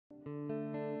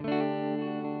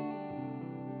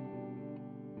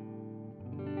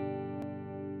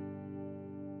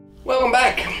Welcome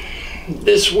back.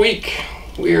 This week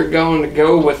we are going to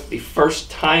go with the first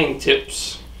tying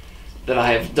tips that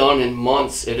I have done in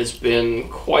months. It has been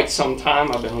quite some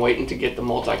time. I've been waiting to get the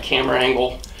multi-camera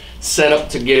angle set up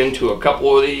to get into a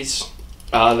couple of these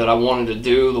that I wanted to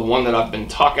do. The one that I've been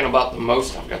talking about the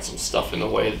most, I've got some stuff in the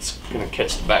way that's going to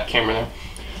catch the back camera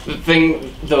there.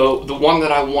 The one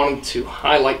that I wanted to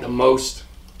highlight the most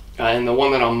and the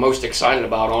one that I'm most excited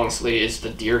about, honestly, is the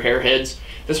deer hair heads.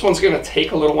 This one's going to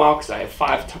take a little while because I have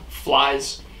 5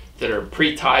 flies that are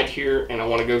pre-tied here, and I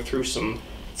want to go through some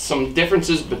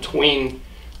differences between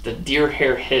the deer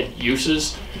hair head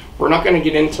uses. We're not going to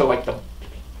get into like the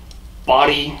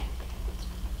body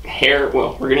hair.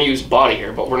 Well, we're going to use body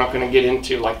hair, but we're not going to get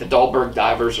into like the Dahlberg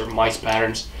divers or mice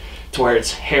patterns to where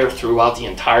it's hair throughout the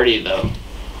entirety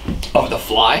of the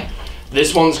fly.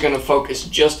 This one's going to focus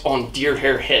just on deer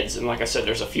hair heads, and like I said,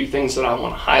 there's a few things that I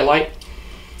want to highlight.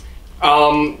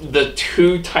 The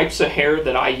 2 types of hair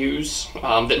that I use,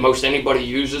 that most anybody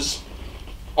uses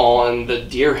on the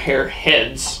deer hair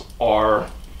heads, are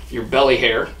your belly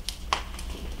hair,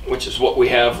 which is what we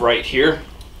have right here,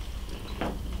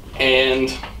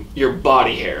 and your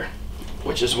body hair,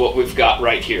 which is what we've got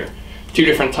right here. 2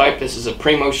 different types. This is a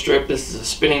primo strip. This is a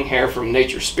spinning hair from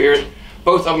Nature Spirit.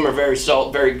 Both of them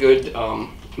are very good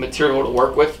material to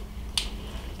work with.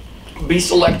 Be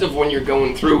selective when you're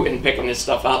going through and picking this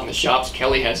stuff out in the shops.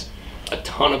 Kelly has a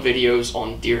ton of videos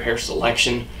on deer hair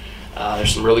selection.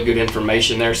 There's some really good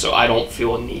information there, so I don't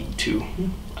feel a need to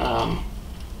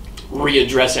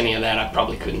readdress any of that. I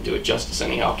probably couldn't do it justice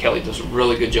anyhow. Kelly does a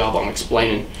really good job on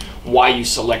explaining why you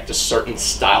select a certain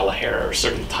style of hair or a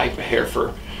certain type of hair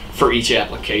for each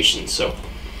application. So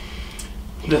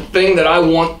the thing that I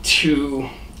want to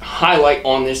highlight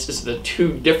on this is the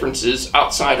 2 differences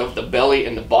outside of the belly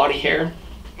and the body hair.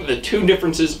 The 2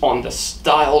 differences on the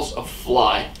styles of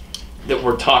fly that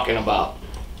we're talking about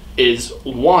is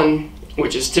one,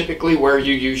 which is typically where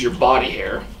you use your body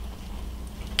hair.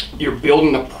 You're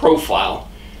building a profile.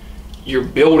 You're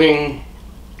building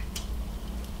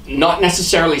not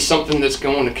necessarily something that's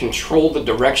going to control the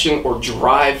direction or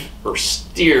drive or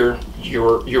steer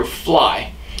your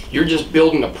fly. You're just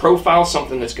building a profile,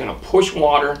 something that's going to push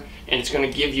water, and it's going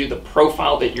to give you the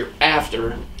profile that you're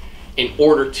after in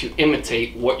order to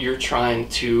imitate what you're trying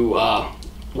to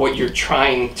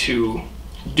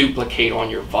duplicate on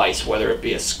your vise, whether it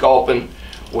be a sculpin,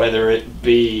 whether it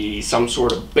be some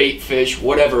sort of bait fish,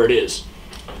 whatever it is.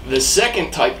 The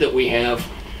second type that we have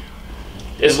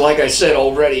is, like I said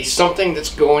already, something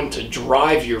that's going to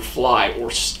drive your fly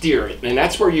or steer it, and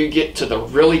that's where you get to the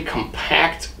really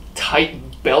compact, tight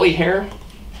belly hair,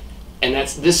 and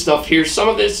that's this stuff here. Some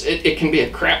of this, it can be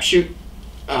a crapshoot.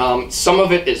 Some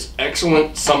of it is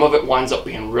excellent. Some of it winds up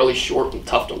being really short and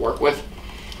tough to work with.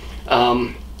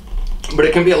 But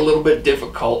it can be a little bit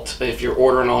difficult if you're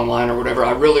ordering online or whatever.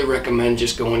 I really recommend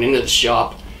just going into the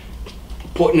shop,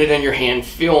 putting it in your hand,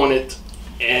 feeling it,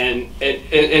 and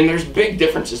there's big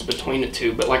differences between the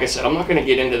 2. But like I said, I'm not going to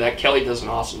get into that. Kelly does an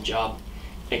awesome job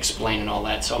explaining all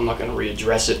that, so I'm not going to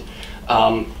readdress it.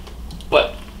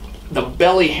 But the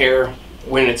belly hair,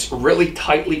 when it's really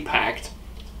tightly packed,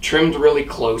 trimmed really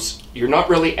close, you're not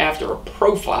really after a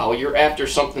profile, you're after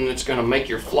something that's going to make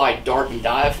your fly dart and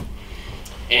dive.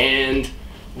 And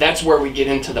that's where we get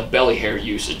into the belly hair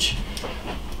usage.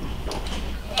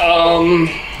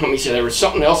 Let me see, there was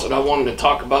something else that I wanted to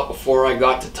talk about before I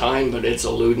got to time, but it's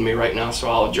eluding me right now, so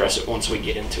I'll address it once we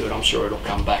get into it. I'm sure it'll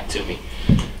come back to me.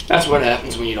 That's what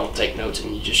happens when you don't take notes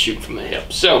and you just shoot from the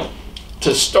hip. So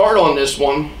to start on this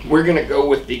one, we're going to go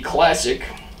with the classic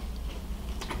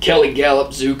Kelly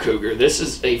Gallup Zoo Cougar. This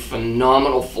is a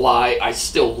phenomenal fly. I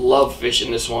still love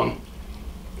fishing this one.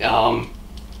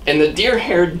 And the deer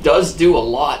hair does do a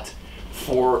lot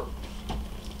for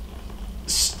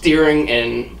steering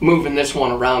and moving this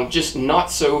one around, just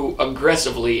not so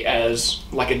aggressively as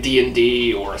like a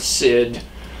D&D or a Sid,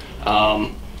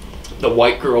 the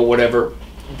White Girl, whatever.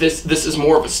 This is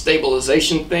more of a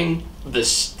stabilization thing. The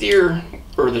steer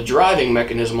or the driving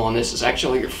mechanism on this is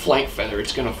actually your flank feather.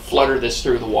 It's going to flutter this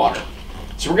through the water.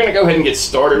 So we're going to go ahead and get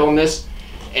started on this.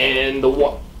 And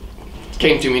the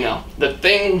came to me now. The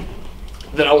thing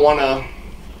that I want to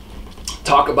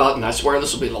talk about, and I swear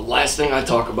this will be the last thing I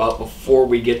talk about before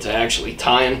we get to actually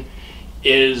tying,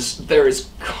 is there is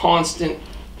constant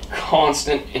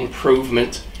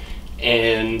improvement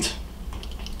and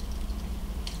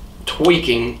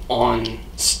tweaking on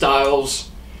styles,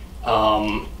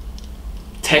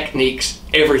 techniques,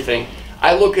 everything.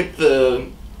 I look at the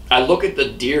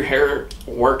deer hair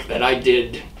work that I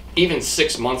did even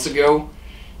 6 months ago,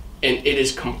 and it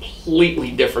is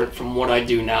completely different from what I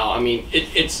do now. I mean,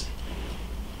 it's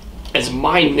as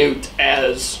minute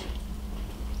as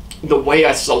the way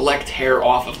I select hair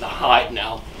off of the hide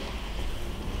now.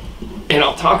 And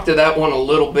I'll talk to that one a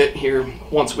little bit here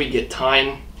once we get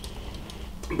tying.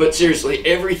 But seriously,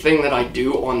 everything that I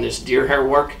do on this deer hair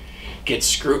work gets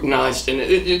scrutinized, and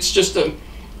it's just to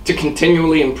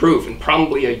continually improve. And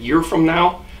probably a year from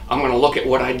now, I'm going to look at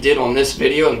what I did on this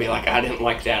video and be like, I didn't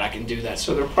like that, I can do that.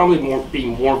 So there'll probably be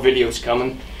more videos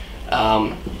coming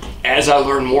as I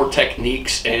learn more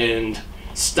techniques and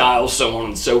styles, so on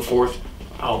and so forth.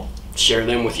 I'll share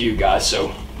them with you guys,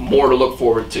 so more to look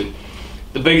forward to.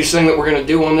 The biggest thing that we're going to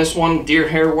do on this one, deer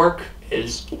hair work,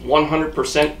 is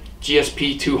 100%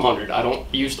 GSP 200. I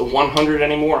don't use the 100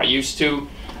 anymore. I used to.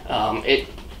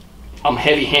 I'm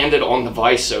heavy-handed on the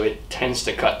vise, so it tends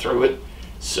to cut through it.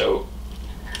 So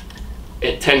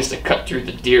it tends to cut through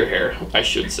the deer hair, I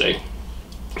should say.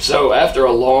 So after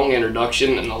a long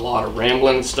introduction and a lot of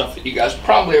rambling and stuff that you guys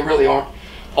probably really aren't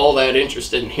all that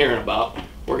interested in hearing about,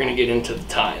 we're going to get into the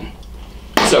tying.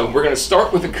 So we're going to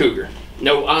start with a cougar.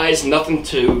 No eyes, nothing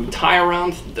to tie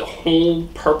around. The whole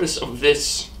purpose of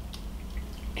this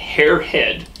hair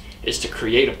head is to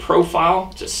create a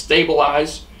profile to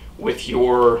stabilize with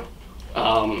your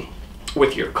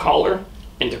collar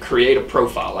and to create a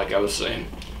profile, like I was saying.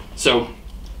 So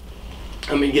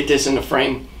let me get this in the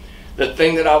frame. The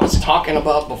thing that I was talking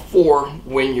about before,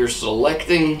 when you're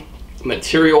selecting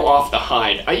material off the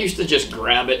hide, I used to just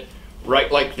grab it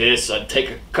right like this. I'd take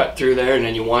a cut through there, and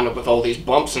then you wind up with all these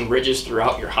bumps and ridges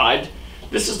throughout your hide.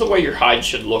 This is the way your hide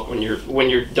should look when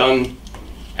you're done,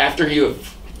 after you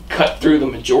have cut through the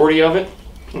majority of it.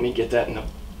 Let me get that in the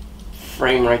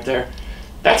frame right there.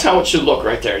 That's how it should look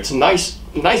right there. It's nice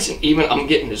and even. I'm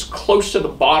getting as close to the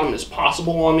bottom as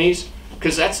possible on these,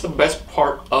 because that's the best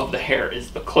part of the hair,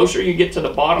 is the closer you get to the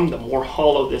bottom, the more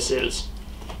hollow this is.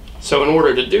 So in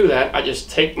order to do that, I just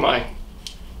take my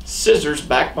scissors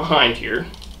back behind here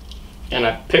and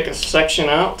I pick a section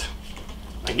out.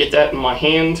 I get that in my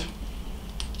hand,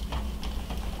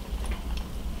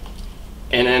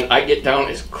 and then I get down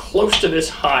as close to this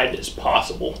hide as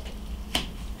possible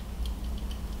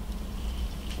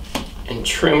and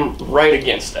trim right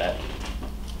against that.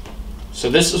 So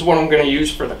this is what I'm going to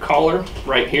use for the collar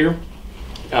right here.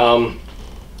 The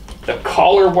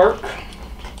collar work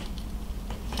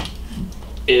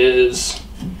is,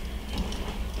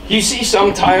 you see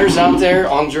some tyers out there,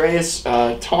 Andreas,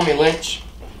 Tommy Lynch,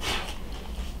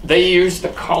 they use the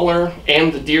collar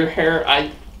and the deer hair.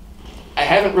 I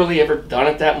haven't really ever done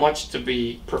it that much to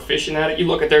be proficient at it. You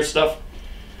look at their stuff,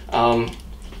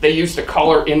 they use the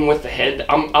collar in with the head.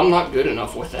 I'm not good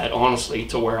enough with that, honestly,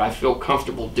 to where I feel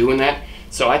comfortable doing that.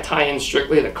 So I tie in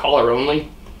strictly the collar only,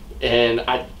 and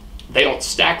they don't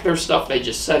stack their stuff, they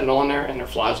just set it on there, and their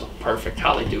flies look perfect.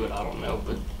 How they do it, I don't know,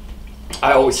 but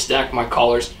I always stack my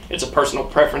collars. It's a personal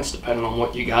preference depending on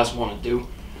what you guys want to do.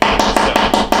 So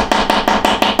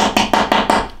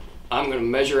I'm going to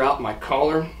measure out my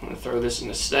collar. I'm going to throw this in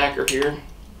the stacker here,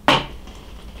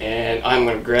 and I'm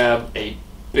going to grab a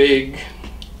big,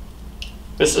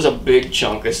 this is a big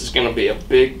chunk. This is going to be a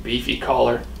big beefy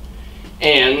collar,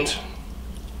 and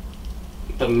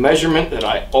the measurement that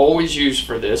I always use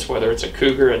for this, whether it's a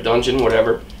cougar, a dungeon,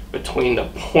 whatever, between the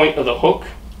point of the hook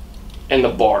and the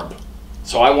barb.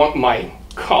 So I want my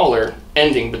collar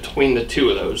ending between the two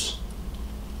of those.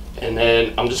 And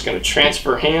then I'm just going to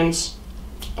transfer hands.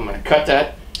 I'm going to cut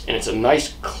that, and it's a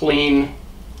nice clean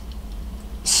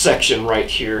section right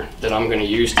here that I'm going to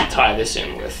use to tie this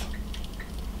in with.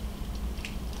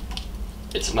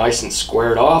 It's nice and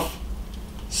squared off.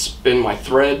 Spin my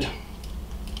thread.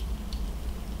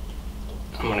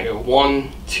 I'm going to go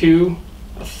 1, 2,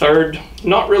 a third.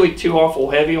 Not really too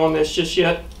awful heavy on this just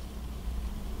yet.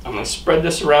 I'm going to spread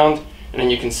this around, and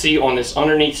then you can see on this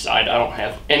underneath side I don't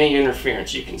have any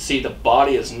interference. You can see the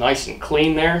body is nice and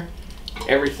clean there.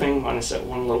 Everything, minus that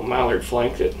one little mallard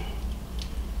flank that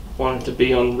wanted to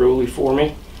be unruly for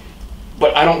me.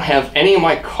 But I don't have any of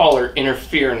my collar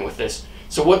interfering with this.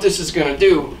 So what this is going to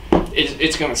do is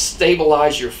it's going to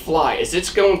stabilize your fly. As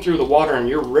it's going through the water and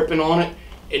you're ripping on it,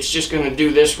 it's just going to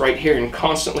do this right here and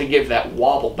constantly give that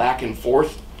wobble back and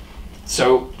forth.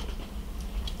 So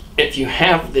if you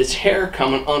have this hair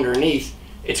coming underneath,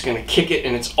 it's going to kick it,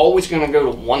 and it's always going to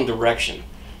go to one direction.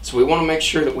 So we want to make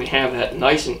sure that we have that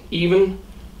nice and even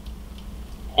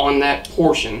on that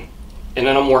portion, and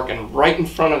then I'm working right in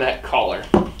front of that collar.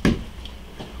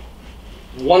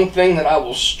 One thing that I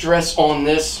will stress on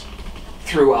this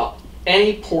throughout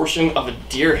any portion of a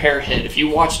deer hair head, if you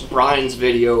watched Brian's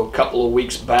video a couple of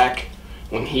weeks back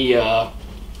when he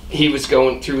was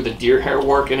going through the deer hair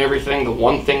work and everything, the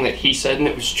one thing that he said, and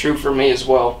it was true for me as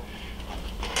well,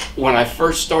 when I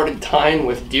first started tying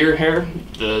with deer hair,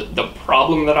 the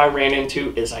problem that I ran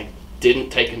into is I didn't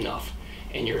take enough,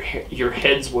 and your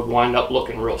heads would wind up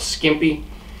looking real skimpy.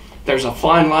 There's a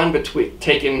fine line between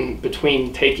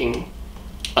taking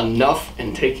enough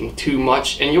and taking too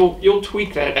much, and you'll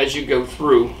tweak that as you go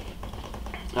through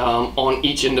on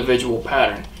each individual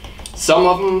pattern. Some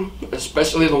of them,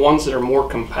 especially the ones that are more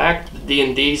compact, the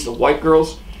D&Ds, the white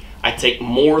girls, I take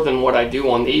more than what I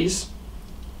do on these.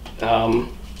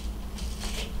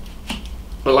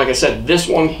 But like I said, this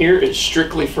one here is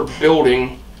strictly for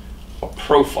building a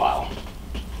profile.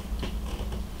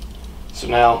 So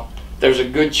now there's a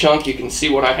good chunk. You can see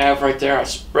what I have right there. I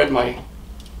spread my,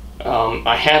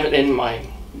 I have it in my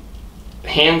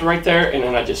hand right there, and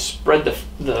then I just spread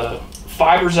the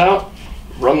fibers out,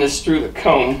 run this through the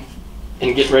comb,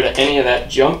 and get rid of any of that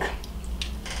junk.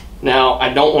 Now,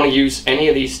 I don't want to use any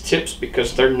of these tips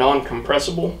because they're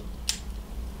non-compressible.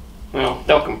 Well,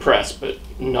 they'll compress, but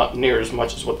not near as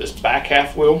much as what this back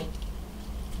half will.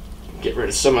 Get rid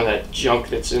of some of that junk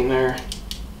that's in there.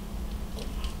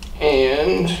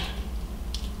 And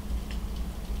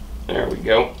there we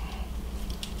go.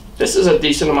 This is a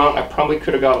decent amount. I probably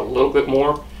could have got a little bit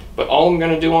more, but all I'm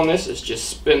going to do on this is just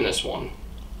spin this one.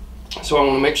 So I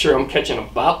want to make sure I'm catching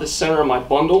about the center of my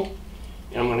bundle,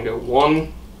 and I'm going to go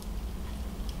 1,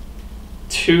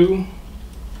 2,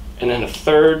 and then a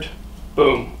third.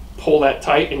 Boom. Pull that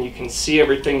tight, and you can see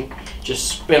everything just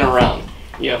spin around.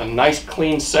 You have a nice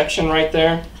clean section right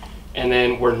there, and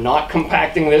then we're not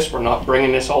compacting this. We're not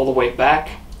bringing this all the way back.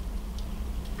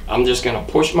 I'm just going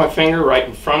to push my finger right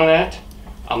in front of that.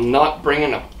 I'm not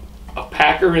bringing a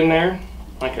packer in there.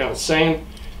 Like I was saying,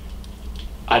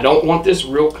 I don't want this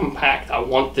real compact. I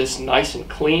want this nice and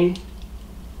clean.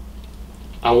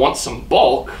 I want some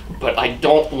bulk, but I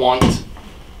don't want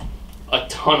a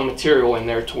ton of material in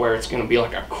there to where it's going to be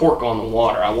like a cork on the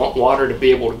water. I want water to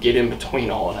be able to get in between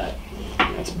all of that.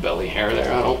 That's belly hair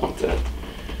there. I don't want that.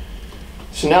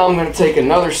 So now I'm going to take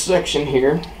another section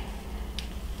here,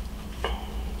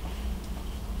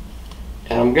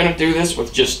 and I'm going to do this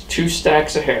with just 2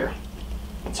 stacks of hair.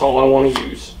 That's all I want to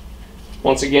use.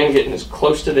 Once again, getting as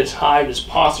close to this hide as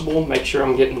possible. Make sure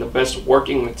I'm getting the best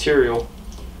working material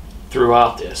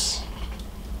throughout this.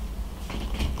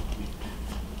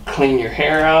 Clean your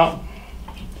hair out,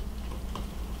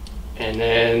 and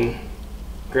then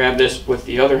grab this with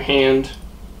the other hand,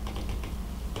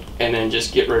 and then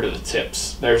just get rid of the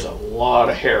tips. There's a lot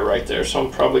of hair right there, so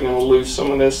I'm probably going to lose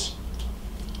some of this.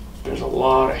 There's a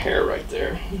lot of hair right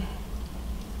there.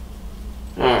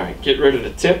 Alright, get rid of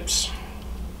the tips.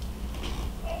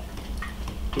 I'm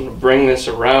going to bring this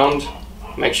around,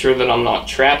 make sure that I'm not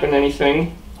trapping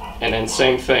anything, and then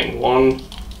same thing, 1,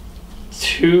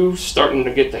 2, starting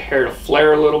to get the hair to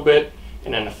flare a little bit,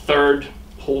 and then a third,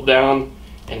 pull down,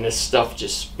 and this stuff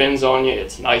just spins on you.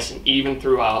 It's nice and even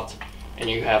throughout, and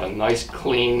you have a nice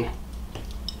clean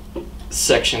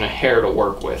section of hair to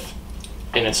work with.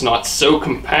 And it's not so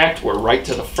compact, we're right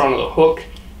to the front of the hook.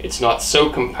 It's not so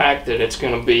compact that it's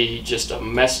going to be just a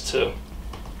mess to,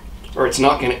 or it's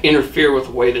not going to interfere with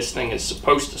the way this thing is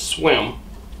supposed to swim.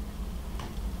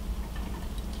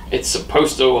 It's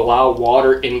supposed to allow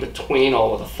water in between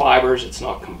all of the fibers. It's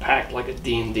not compact like a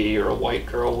D&D or a white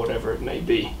girl, whatever it may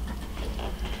be.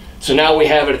 So now we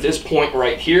have it at this point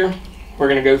right here. We're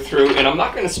going to go through, and I'm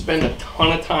not going to spend a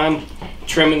ton of time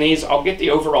trimming these. I'll get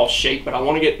the overall shape, but I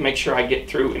want to make sure I get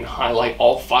through and highlight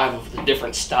all 5 of the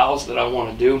different styles that I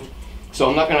want to do. So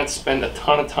I'm not going to spend a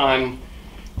ton of time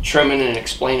trimming and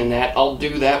explaining that. I'll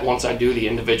do that once I do the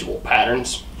individual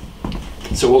patterns.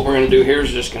 So what we're going to do here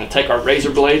is just going to take our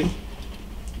razor blade,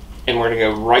 and we're going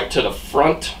to go right to the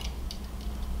front.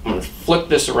 I'm going to flip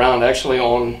this around actually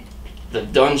on the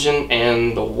Dungeon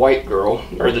and the white girl,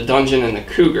 or the Dungeon and the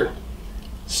cougar.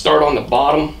 Start on the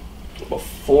bottom.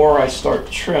 Before I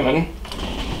start trimming,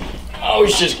 I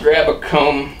always just grab a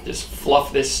comb, just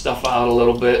fluff this stuff out a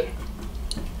little bit,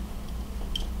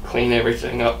 clean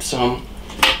everything up some,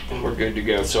 and we're good to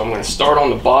go. So I'm going to start on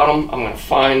the bottom. I'm going to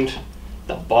find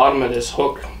the bottom of this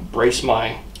hook, brace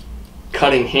my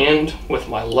cutting hand with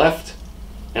my left,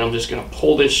 and I'm just going to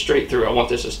pull this straight through. I want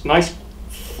this nice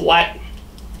flat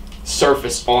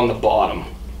surface on the bottom.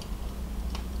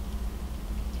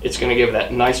 It's going to give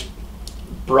that nice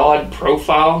broad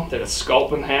profile that a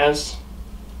sculpin has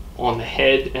on the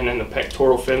head, and then the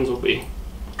pectoral fins will be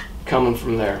coming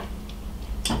from there.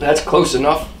 That's close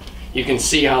enough. You can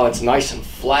see how it's nice and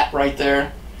flat right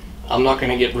there. I'm not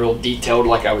going to get real detailed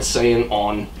like I was saying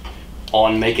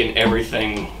on making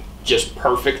everything just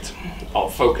perfect. I'll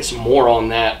focus more on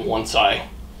that once I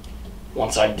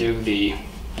do the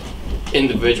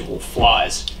individual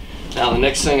flies. Now the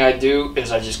next thing I do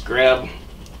is I just grab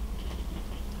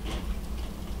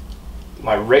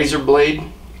my razor blade,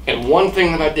 and one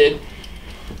thing that I did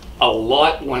a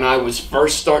lot when I was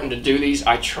first starting to do these,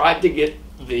 I tried to get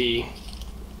the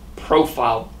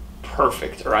profile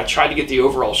perfect, or I tried to get the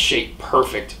overall shape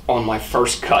perfect on my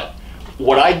first cut.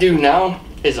 What I do now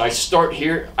is I start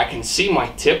here, I can see my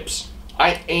tips,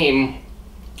 I aim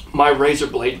my razor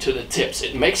blade to the tips.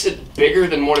 It makes it bigger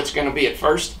than what it's going to be at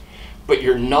first, but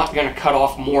you're not going to cut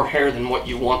off more hair than what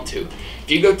you want to.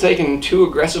 If you go taking too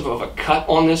aggressive of a cut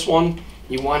on this one,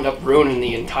 you wind up ruining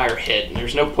the entire head, and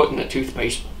there's no putting the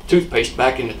toothpaste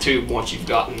back in the tube once you've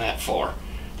gotten that far,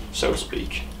 so to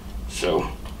speak. So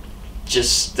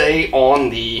just stay on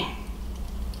the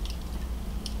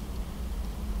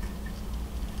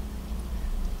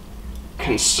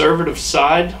conservative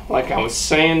side, like I was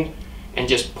saying, and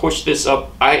just push this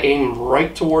up. I aim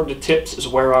right toward the tips is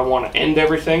where I want to end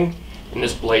everything, and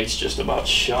this blade's just about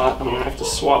shot. I'm gonna have to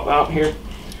swap out here,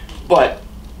 but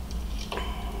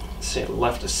see, I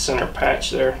left a center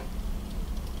patch there.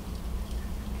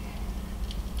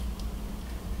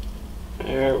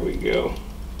 There we go.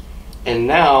 And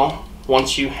now,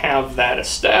 once you have that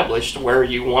established, where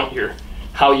you want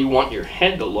how you want your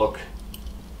head to look,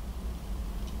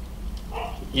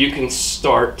 you can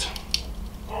start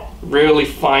really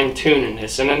fine-tuning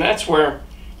this. And then that's where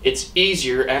it's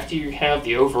easier, after you have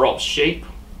the overall shape,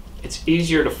 it's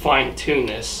easier to fine-tune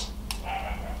this.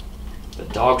 The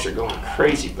dogs are going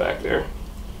crazy back there.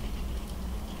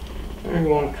 They're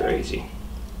going crazy.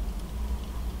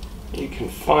 You can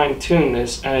fine-tune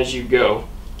this as you go,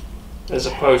 as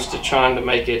opposed to trying to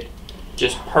make it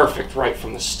just perfect right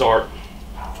from the start.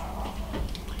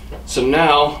 So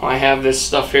now I have this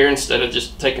stuff here. Instead of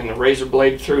just taking the razor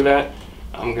blade through that,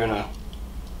 I'm gonna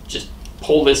just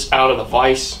pull this out of the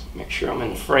vise, make sure I'm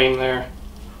in the frame there.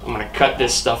 I'm gonna cut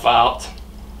this stuff out.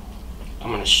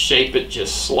 I'm gonna shape it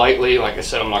just slightly. Like I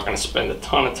said, I'm not gonna spend a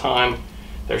ton of time.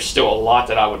 There's still a lot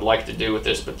that I would like to do with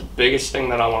this, but the biggest thing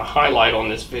that I want to highlight on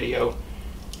this video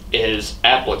is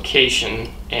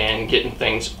application and getting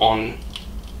things on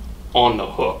the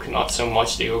hook, not so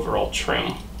much the overall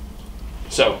trim.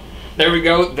 So there we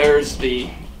go. There's the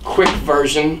quick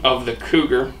version of the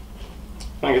Cougar.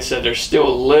 Like I said, there's still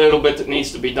a little bit that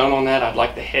needs to be done on that. I'd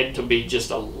like the head to be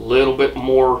just a little bit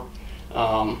more,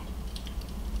 I'd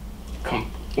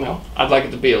like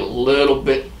it to be a little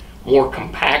bit more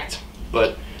compact,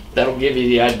 but that'll give you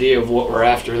the idea of what we're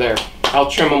after there. I'll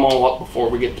trim them all up before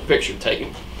we get the picture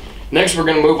taken. Next, we're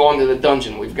going to move on to the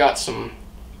dungeon. We've got some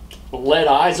lead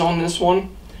eyes on this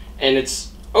one, and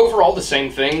it's overall the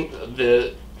same thing.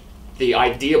 The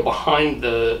idea behind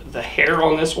the hair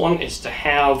on this one is to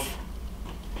have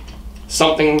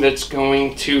something that's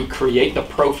going to create the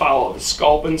profile of a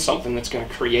sculpin, something that's going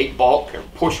to create bulk or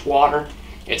push water.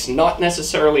 It's not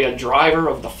necessarily a driver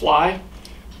of the fly,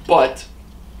 but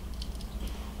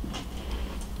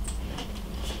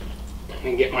let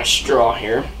me get my straw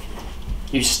here.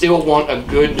 You still want a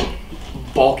good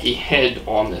bulky head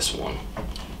on this one.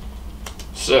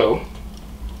 So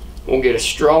we'll get a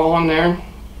straw on there.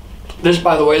 This,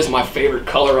 by the way, is my favorite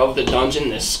color of the dungeon,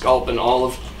 this sculpin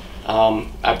olive.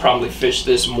 I probably fish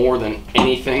this more than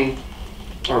anything,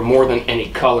 or more than any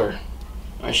color,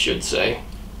 I should say.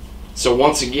 So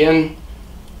once again,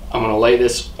 I'm going to lay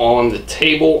this on the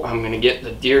table. I'm going to get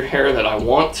the deer hair that I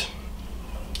want.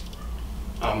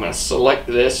 I'm going to select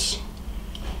this,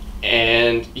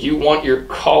 and you want your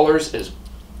collars as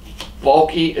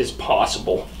bulky as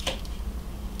possible.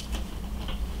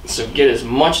 So get as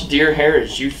much deer hair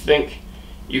as you think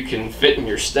you can fit in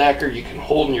your stacker, you can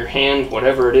hold in your hand,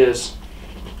 whatever it is.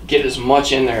 Get as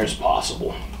much in there as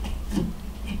possible.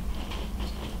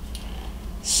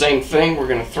 Same thing, we're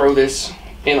going to throw this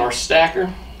in our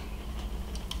stacker.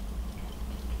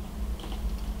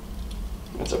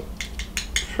 That's a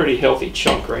pretty healthy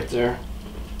chunk right there.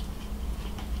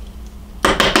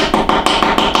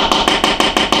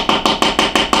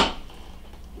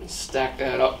 Stack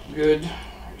that up good.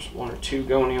 There's one or two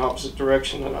going the opposite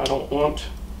direction that I don't want.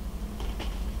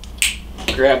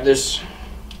 Grab this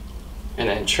and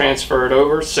then transfer it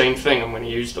over. Same thing, I'm going to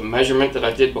use the measurement that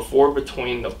I did before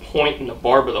between the point and the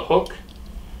barb of the hook.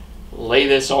 Lay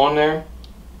this on there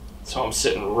so I'm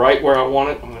sitting right where I want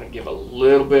it. I'm going to give a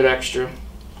little bit extra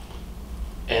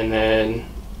and then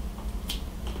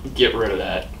get rid of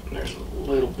that. There's a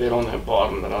little bit on that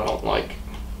bottom that I don't like.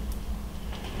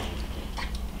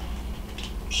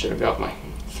 Should have got my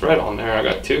thread on there. I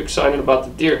got too excited about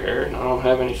the deer hair and I don't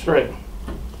have any thread.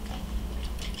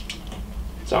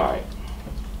 It's alright.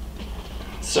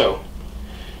 So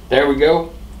there we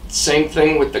go. Same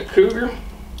thing with the Cougar.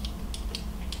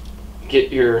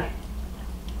 get your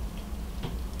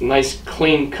nice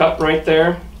clean cut right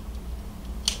there.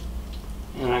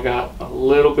 And I got a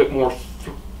little bit more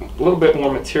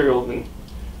material than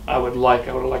I would like.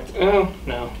 I would have liked, oh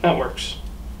no, that works.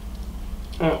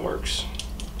 That works.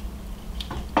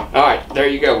 Alright, there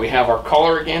you go. We have our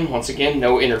collar again. Once again,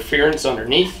 no interference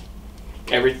underneath.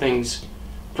 Everything's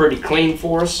pretty clean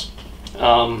for us.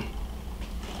 I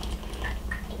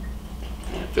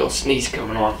feel a sneeze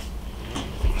coming on.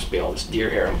 Must be all this deer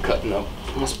hair I'm cutting up.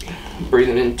 Must be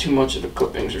breathing in too much of the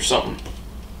clippings or something.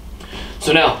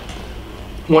 So now,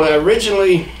 when I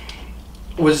originally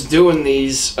was doing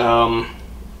these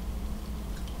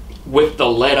with the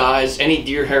lead eyes, any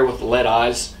deer hair with the lead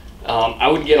eyes, I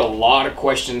would get a lot of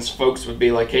questions. Folks would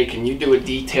be like, hey, can you do a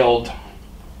detailed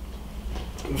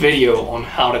video on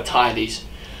how to tie these?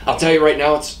 I'll tell you right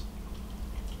now, it's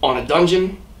on a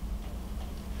dungeon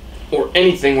or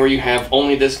anything where you have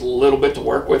only this little bit to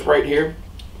work with right here,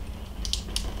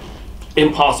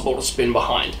 impossible to spin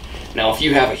behind. Now, if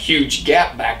you have a huge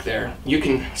gap back there, you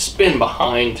can spin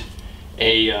behind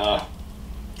a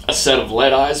set of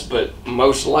lead eyes, but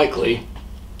most likely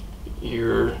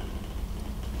your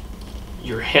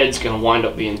head's going to wind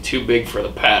up being too big for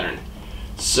the pattern.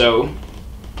 So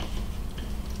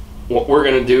what we're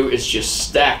going to do is just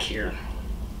stack here.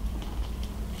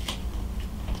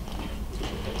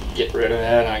 Get rid of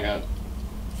that. I got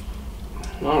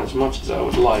not as much as I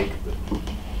would like, but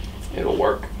it'll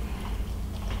work.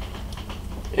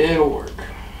 It'll work.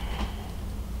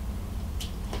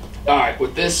 Alright,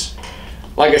 with this,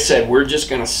 like I said, we're just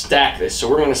going to stack this. So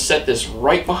we're going to set this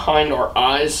right behind our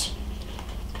eyes.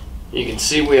 You can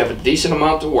see we have a decent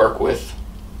amount to work with.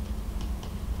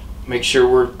 Make sure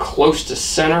we're close to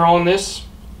center on this.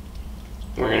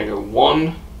 We're going to go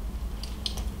 1,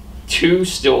 2,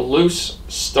 still loose,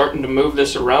 starting to move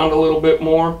this around a little bit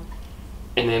more,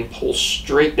 and then pull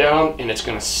straight down, and it's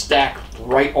going to stack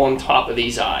right on top of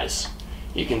these eyes.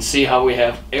 You can see how we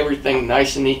have everything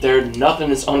nice and neat there.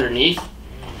 Nothing is underneath.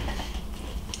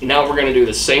 Now we're going to do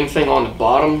the same thing on the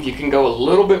bottom. You can go a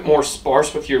little bit more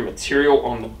sparse with your material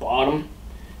on the bottom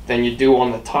than you do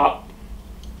on the top.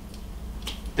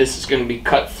 This is going to be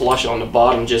cut flush on the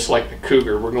bottom just like the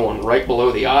cougar. We're going right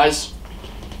below the eyes.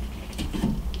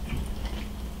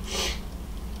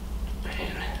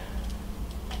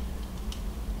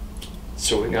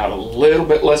 So we got a little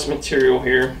bit less material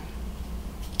here.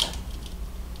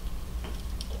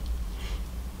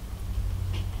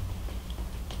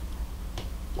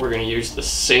 We're going to use the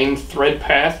same thread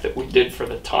path that we did for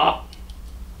the top.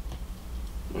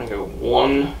 I'm going to go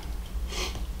 1,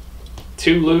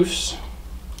 2 loose.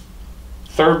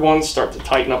 Third one, start to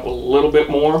tighten up a little bit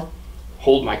more.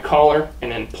 Hold my collar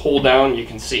and then pull down. You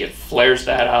can see it flares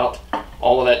that out.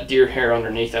 All of that deer hair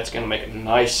underneath, that's going to make a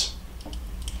nice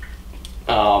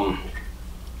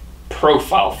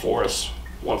profile for us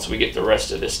once we get the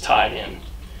rest of this tied in.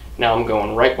 Now I'm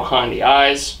going right behind the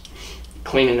eyes,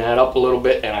 cleaning that up a little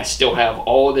bit, and I still have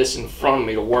all of this in front of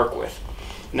me to work with.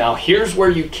 Now here's where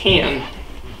you can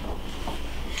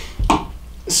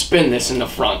spin this in the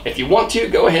front. If you want to,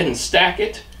 go ahead and stack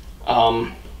it.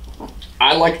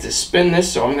 I like to spin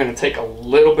this, so I'm going to take a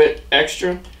little bit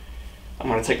extra. I'm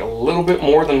going to take a little bit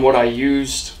more than what I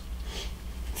used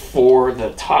for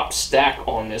the top stack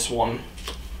on this one.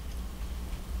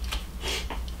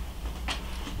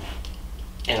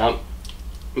 And I'm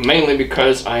mainly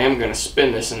because I am going to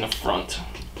spin this in the front.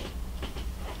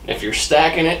 If you're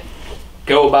stacking it,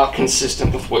 go about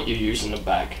consistent with what you use in the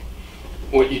back.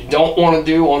 What you don't want to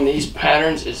do on these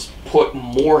patterns is put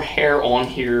more hair on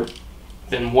here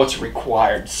than what's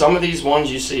required. Some of these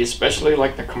ones you see, especially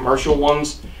like the commercial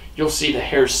ones, you'll see the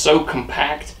hair so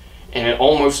compact and it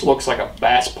almost looks like a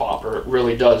bass popper. It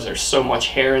really does. There's so much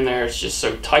hair in there. It's just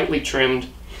so tightly trimmed.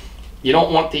 You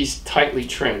don't want these tightly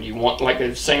trimmed. You want, like I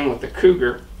was saying with the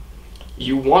cougar,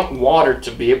 you want water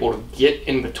to be able to get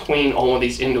in between all of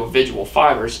these individual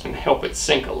fibers and help it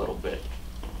sink a little bit.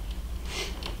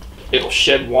 It'll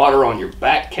shed water on your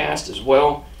back cast as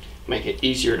well, make it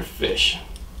easier to fish.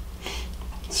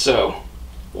 So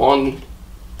 1,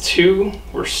 2,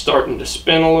 we're starting to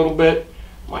spin a little bit.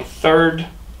 My third,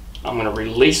 I'm going to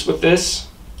release with this,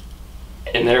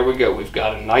 and there we go. We've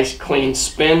got a nice clean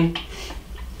spin,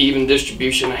 even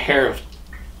distribution of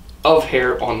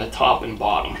hair on the top and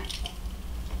bottom.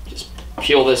 Just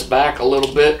peel this back a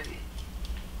little bit.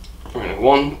 We're going to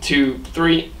 1, 2,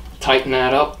 3, tighten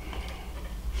that up.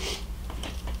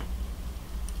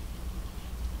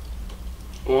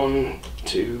 1,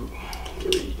 2,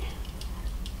 3,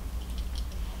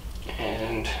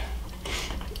 and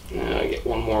now I get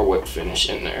one more whip finish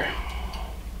in there.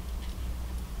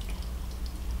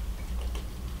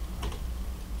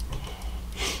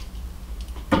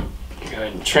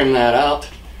 ahead and trim that out.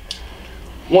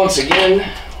 Once again,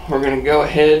 we're going to go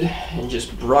ahead and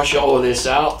just brush all of this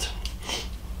out.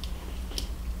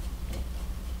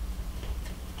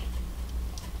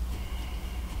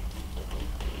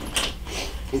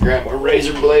 Grab my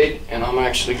razor blade, and I'm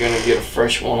actually going to get a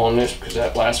fresh one on this because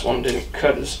that last one didn't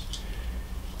cut as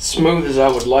smooth as I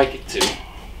would like it to.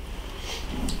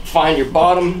 Find your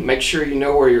bottom, make sure you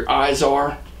know where your eyes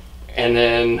are, and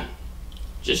then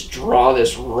just draw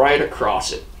this right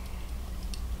across it.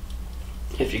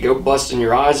 If you go busting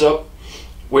your eyes up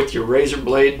with your razor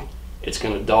blade, it's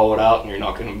going to dull it out and you're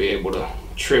not going to be able to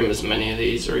trim as many of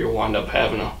these, or you'll wind up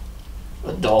having a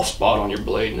dull spot on your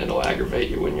blade and it'll aggravate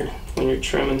you when you're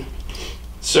trimming.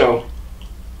 So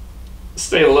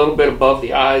stay a little bit above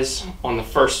the eyes on the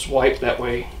first swipe, that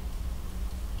way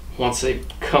once they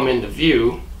come into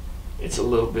view it's a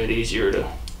little bit easier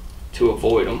to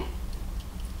avoid them.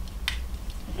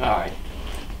 Alright,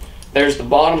 there's the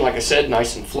bottom, like I said,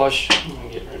 nice and flush. I'm going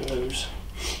to get rid of those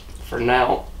for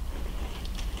now.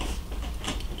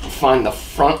 Find the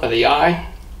front of the eye,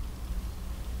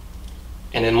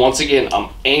 and then once again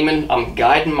I'm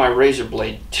guiding my razor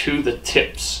blade to the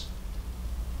tips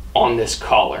on this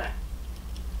collar,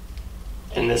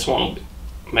 and this one will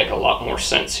make a lot more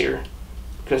sense here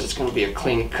because it's going to be a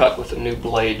clean cut with a new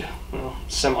blade, well,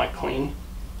 semi-clean.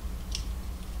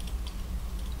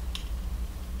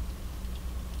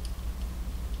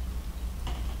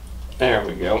 There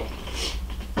we go.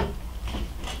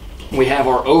 We have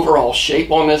our overall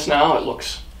shape on this now. It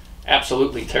looks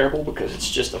absolutely terrible because it's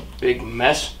just a big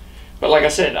mess. But like I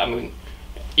said, I mean,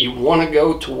 you want to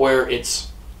go to where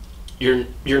it's you're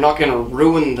not going to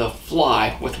ruin the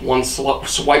fly with one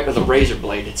swipe of the razor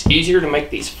blade. It's easier to make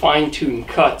these fine-tuned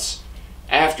cuts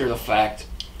after the fact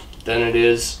than it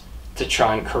is to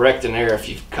try and correct an error if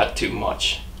you've cut too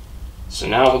much. So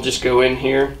now we'll just go in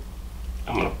here.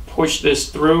 I'm going to push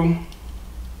this through,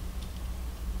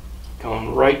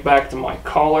 going right back to my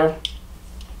collar.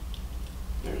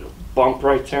 There's a bump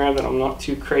right there that I'm not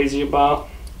too crazy about.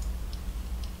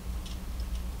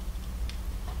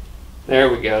 There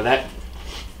we go.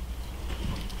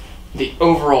 The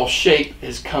overall shape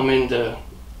has come in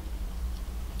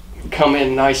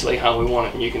nicely how we want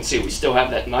it, and you can see we still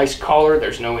have that nice collar.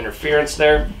 There's no interference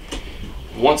there.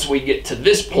 Once we get to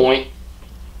this point,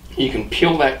 you can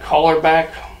peel that collar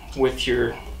back with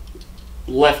your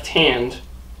left hand,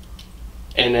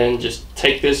 and then just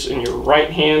take this in your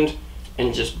right hand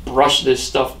and just brush this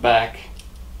stuff back,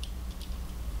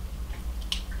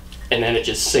 and then it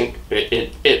just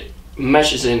it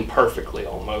meshes in perfectly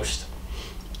almost.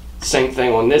 Same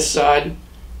thing on this side.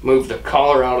 Move the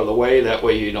collar out of the way, that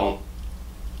way you don't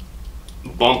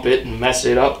bump it and mess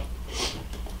it up.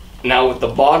 Now with the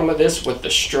bottom of this, with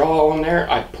the straw on there,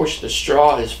 I push the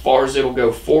straw as far as it'll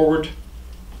go forward,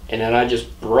 and then I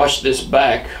just brush this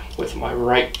back with my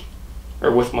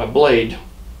blade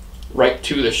right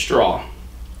to the straw,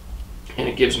 and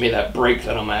it gives me that break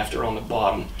that I'm after on the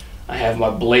bottom. I have my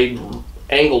blade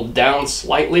angled down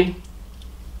slightly.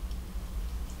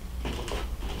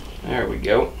 There we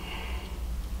go.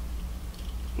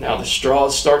 Now the straw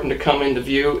is starting to come into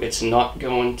view. I'm not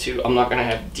going to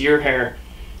have deer hair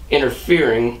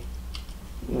interfering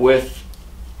with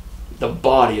the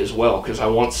body as well, because I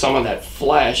want some of that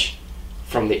flash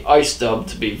from the ice dub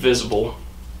to be visible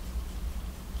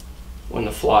when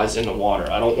the fly's in the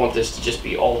water. I don't want this to just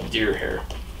be all deer hair.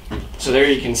 So there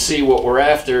you can see what we're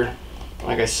after.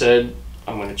 Like I said,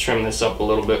 I'm going to trim this up a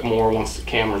little bit more once the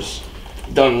camera's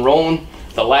done rolling.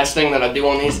 The last thing that I do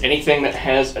on these, anything that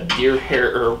has a deer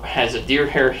hair or has a deer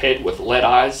hair head with lead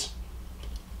eyes,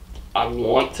 I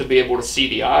want to be able to see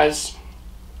the eyes.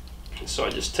 So I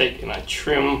just take and I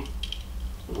trim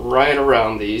right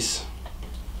around these.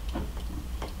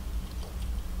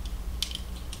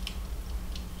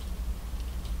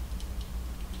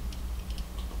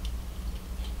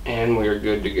 And we are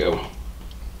good to go.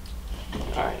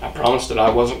 Alright, I promised that I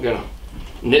wasn't going to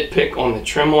nitpick on the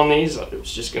trim on these. It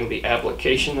was just going to be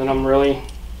application that I'm really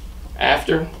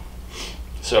after.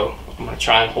 So I'm going to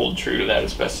try and hold true to that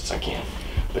as best as I can.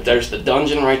 But there's the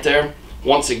dungeon right there.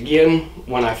 Once again,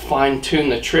 when I fine tune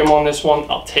the trim on this one,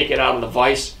 I'll take it out of the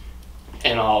vise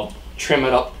and I'll trim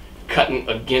it up, cutting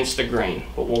against the grain.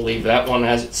 But we'll leave that one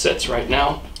as it sits right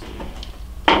now.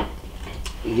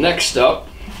 Next up,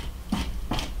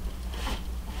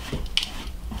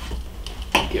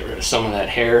 get rid of some of that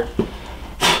hair.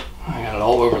 I got it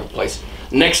all over the place.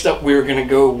 Next up, we're going to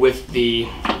go with the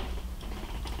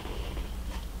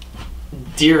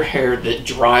deer hair that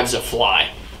drives a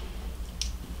fly.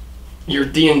 Your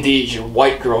D&Ds, your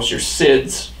white girls, your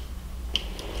SIDs,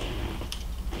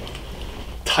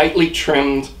 tightly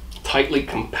trimmed, tightly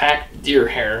compact deer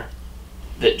hair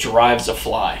that drives a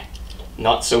fly.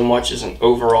 Not so much as an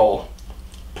overall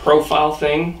profile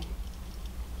thing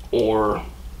or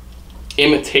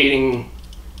imitating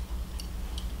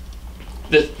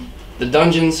the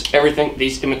dungeons, everything.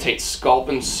 These imitate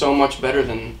sculpins so much better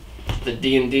than the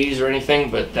D&Ds or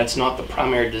anything, but that's not the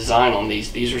primary design on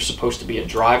these. These are supposed to be a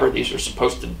driver. These are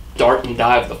supposed to dart and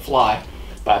dive the fly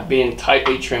by being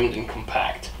tightly trimmed and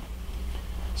compact.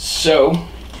 So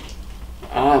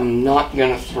I'm not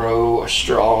gonna throw a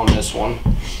straw on this one.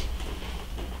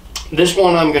 This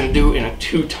one I'm gonna do in a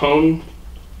two-tone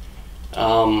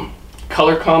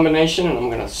color combination, and I'm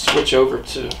gonna switch over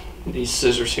to these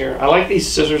scissors here. I like these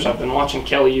scissors. I've been watching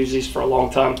Kelly use these for a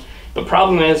long time. The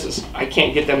problem is I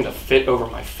can't get them to fit over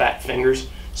my fat fingers,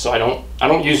 so I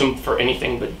don't use them for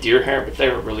anything but deer hair, but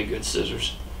they're really good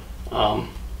scissors.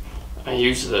 I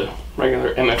use the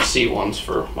regular MFC ones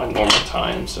for my normal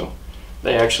tying, so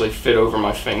they actually fit over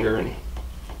my finger and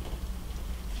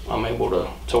I'm able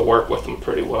to work with them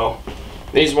pretty well.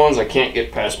 These ones I can't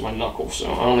get past my knuckles,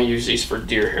 so I only use these for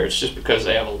deer hair. It's just because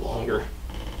they have a longer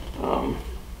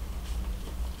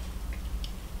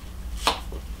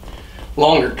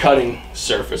cutting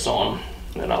surface on them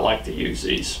that I like to use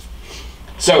these.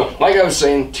 So, like I was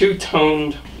saying,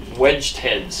 two-toned wedged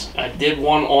heads. I did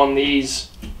one on these.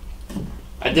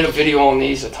 I did a video on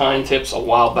these, the tying tips, a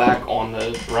while back on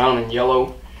the brown and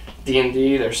yellow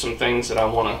D&D. There's some things that I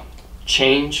want to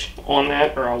change on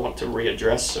that, or I want to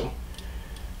readdress, so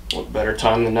what better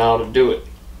time than now to do it.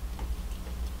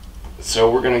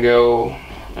 So we're gonna go,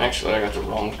 actually I got the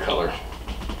wrong color.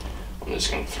 I'm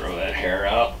just gonna throw that hair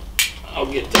out. I'll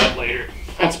get that later.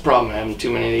 That's the problem having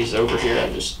too many of these over here.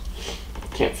 I just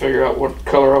can't figure out what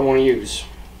color I want to use.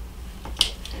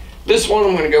 This one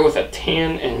I'm gonna go with a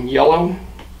tan and yellow.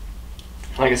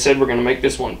 Like I said, we're gonna make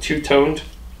this one two-toned.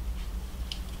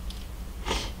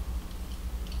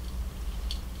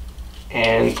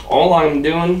 And all I'm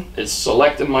doing is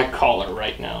selecting my collar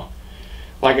right now.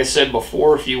 Like I said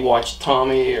before, if you watch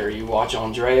Tommy or you watch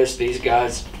Andreas, these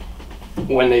guys,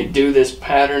 when they do this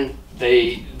pattern,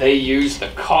 they use the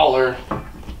collar.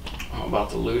 I'm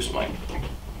about to lose my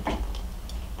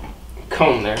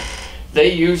comb there.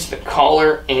 They use the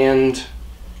collar and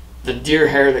the deer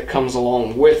hair that comes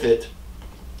along with it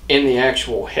in the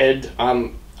actual head.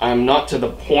 I'm not to the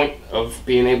point of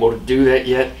being able to do that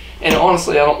yet. And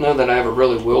honestly, I don't know that I ever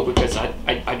really will, because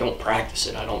I don't practice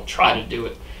it. I don't try to do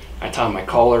it. I tie my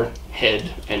collar,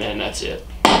 head, and then that's it.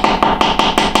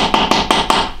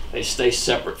 They stay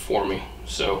separate for me.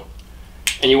 So,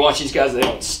 and you watch these guys, they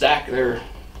don't stack their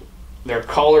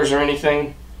collars or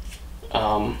anything.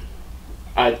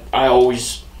 I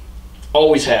always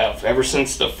have. Ever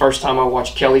since the first time I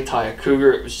watched Kelly tie a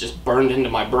cougar, it was just burned into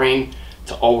my brain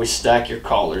to always stack your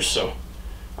collars. So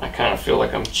I kind of feel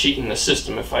like I'm cheating the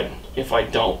system if I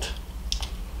don't.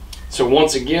 So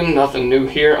once again, nothing new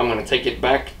here. I'm going to take it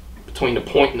back between the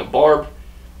point and the barb,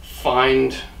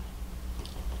 find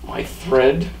my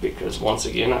thread, because once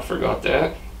again I forgot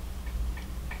that.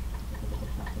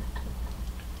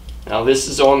 Now this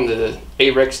is on the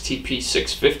Ahrex TP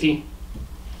 650.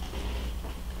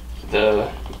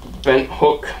 The bent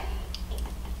hook,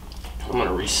 I'm going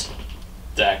to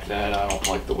restack that. I don't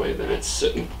like the way that it's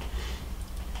sitting.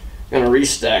 I'm going to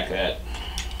restack that.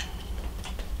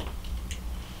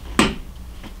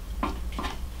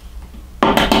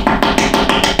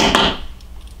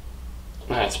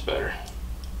 That's better.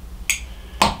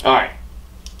 Alright,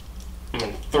 I'm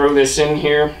going to throw this in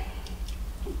here.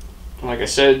 Like I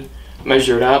said,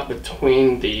 measure it out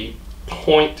between the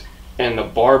point and the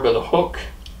barb of the hook,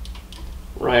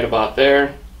 right about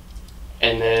there,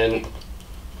 and then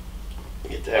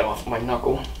get that off my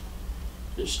knuckle.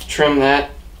 Just trim that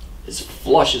as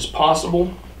flush as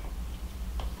possible.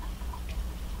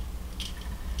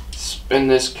 Spin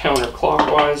this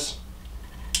counterclockwise.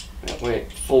 That way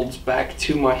it folds back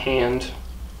to my hand.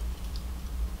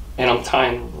 And I'm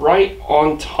tying right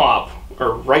on top,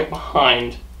 or right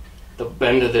behind the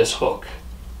bend of this hook.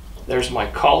 There's my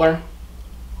collar.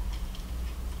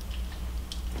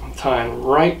 I'm tying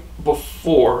right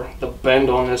before the bend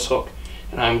on this hook.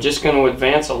 And I'm just going to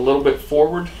advance a little bit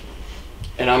forward,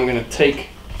 and I'm going to take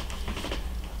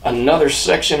another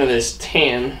section of this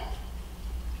tan.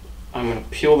 I'm going to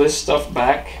peel this stuff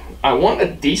back. I want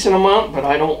a decent amount, but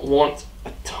I don't want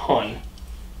a ton.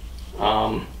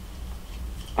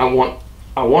 I want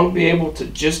to be able to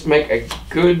just make a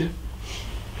good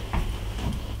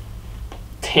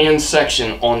tan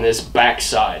section on this back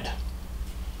side.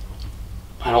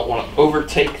 I don't want to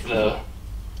overtake the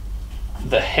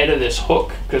head of this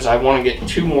hook, because I want to get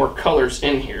two more colors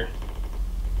in here.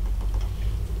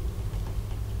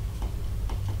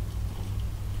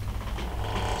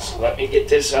 let me get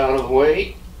this out of the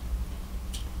way.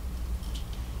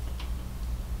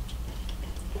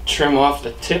 Trim off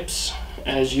the tips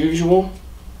as usual.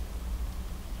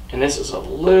 And this is a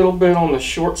little bit on the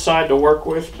short side to work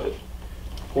with, but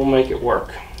we'll make it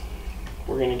work.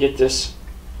 We're going to get this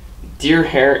deer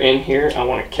hair in here. I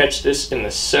want to catch this in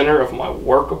the center of my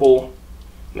workable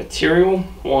material.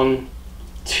 1,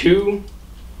 2.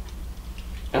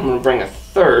 I'm going to bring a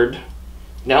third.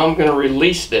 Now I'm going to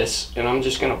release this, and I'm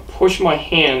just going to push my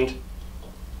hand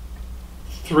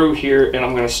through here, and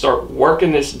I'm going to start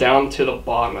working this down to the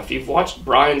bottom. If you've watched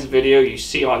Brian's video, you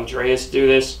see Andreas do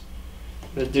this.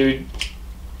 The dude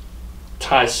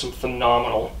ties some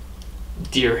phenomenal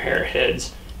deer hair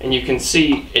heads, and you can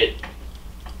see it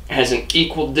has an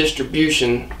equal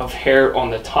distribution of hair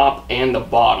on the top and the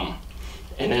bottom.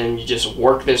 And then you just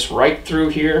work this right through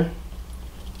here,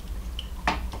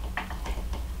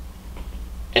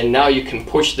 and now you can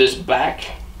push this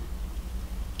back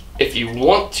if you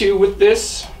want to. With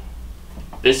this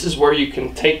is where you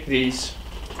can take these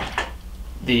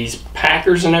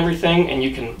packers and everything, and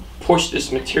you can push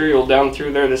this material down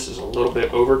through there. This is a little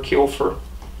bit overkill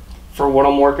for what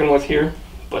I'm working with here,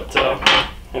 but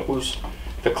it was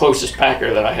the closest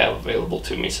packer that I have available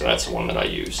to me, so that's the one that I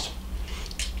used.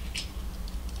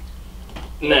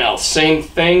 Now, same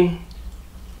thing,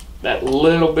 that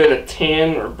little bit of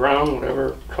tan or brown,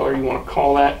 whatever color you want to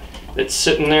call that, that's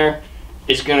sitting there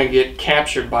is going to get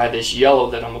captured by this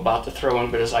yellow that I'm about to throw in.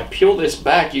 But as I peel this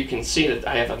back, you can see that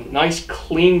I have a nice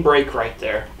clean break right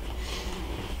there.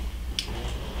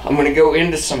 I'm going to go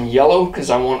into some yellow because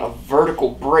I want a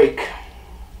vertical break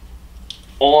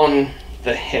on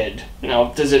the head.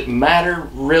 Now, does it matter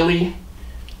really?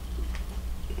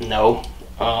 No.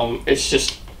 It's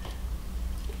just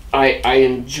I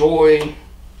enjoy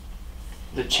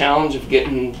the challenge of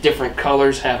getting different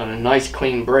colors, having a nice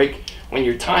clean break. When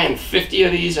you're tying 50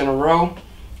 of these in a row,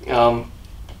 I don't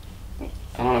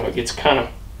know, it gets kind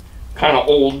of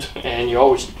old, and I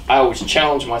always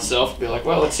challenge myself to be like,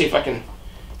 well, let's see if I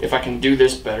can do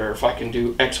this better, if I can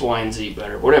do X, Y, and Z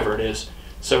better, whatever it is.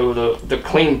 So the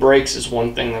clean breaks is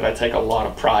one thing that I take a lot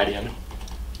of pride in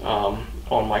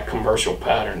on my commercial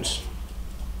patterns.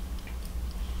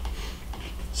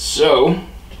 So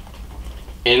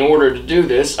in order to do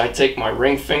this, I take my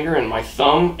ring finger and my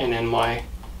thumb, and then my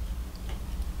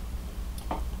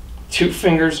 2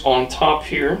 fingers on top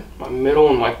here, my middle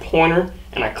and my pointer,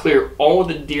 and I clear all of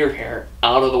the deer hair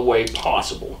out of the way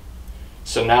possible.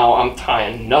 So now I'm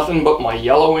tying nothing but my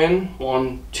yellow in.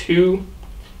 1, 2,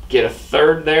 get a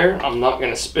third there. I'm not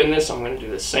going to spin this. I'm going to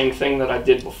do the same thing that I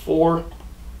did before.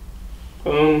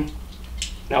 Boom.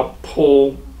 Now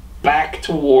pull back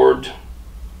toward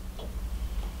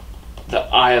the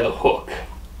eye of the hook.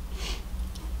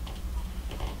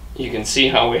 You can see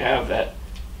how we have that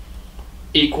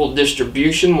equal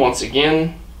distribution. Once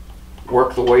again,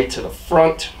 work the way to the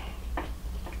front.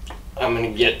 I'm going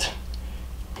to get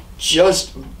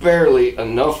just barely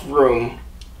enough room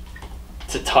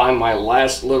to tie my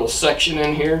last little section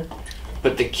in here.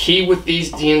 But the key with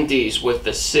these D&Ds, with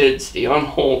the SIDs, the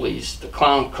Unholies, the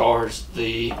Clown Cars,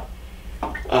 the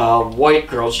White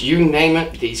Girls, you name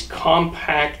it, these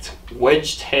compact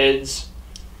wedged heads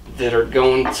that are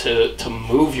going to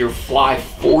move your fly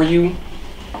for you,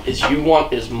 is you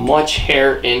want as much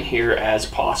hair in here as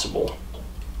possible.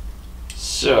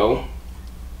 So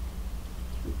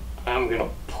I'm going to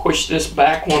push this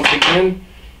back once again,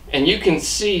 and you can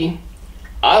see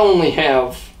I only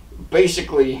have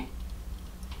basically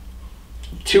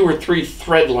 2 or 3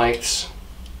 thread lengths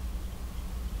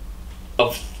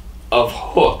of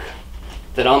hook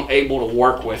that I'm able to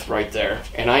work with right there,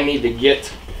 and I need to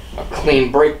get a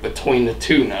clean break between the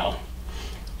two now.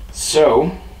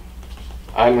 So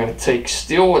I'm going to take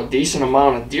still a decent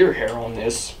amount of deer hair on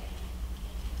this.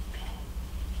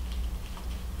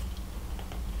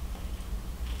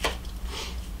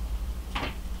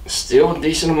 Still a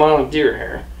decent amount of deer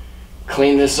hair.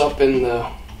 Clean this up in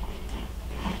the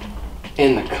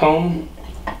comb.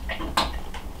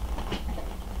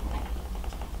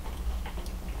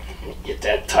 Get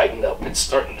that tightened up. It's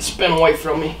starting to spin away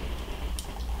from me.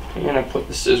 And I put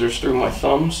the scissors through my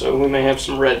thumb, so we may have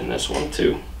some red in this one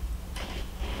too.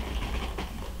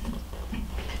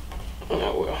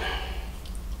 Oh well.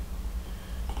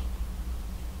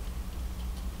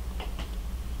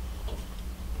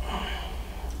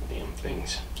 Damn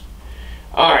things.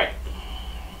 Alright.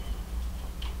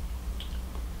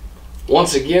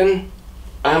 Once again,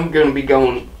 I'm going to be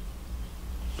going,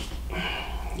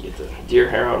 get the deer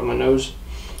hair out of my nose.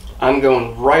 I'm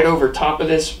going right over top of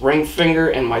this. Ring finger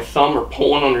and my thumb are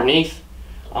pulling underneath.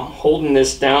 I'm holding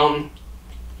this down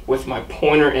with my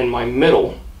pointer and my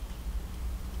middle,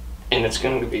 and it's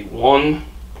going to be 1,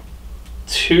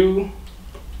 2,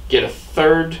 get a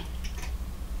third,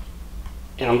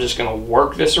 and I'm just going to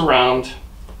work this around,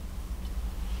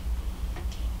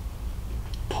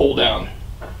 pull down.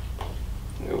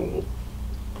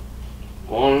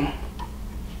 1.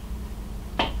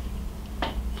 I'm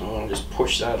going to just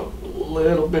push that a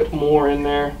little bit more in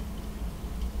there.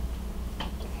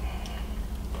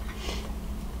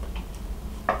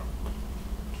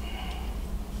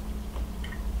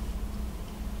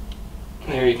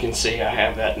 There you can see I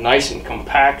have that nice and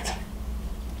compact.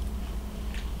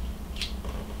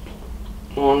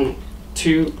 1,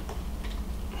 2,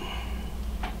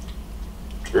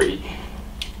 3.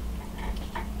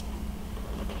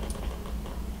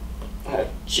 I have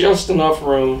just enough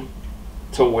room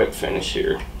to whip finish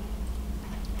here.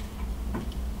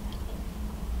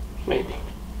 Maybe.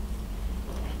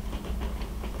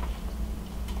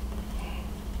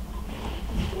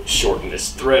 Shorten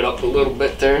this thread up a little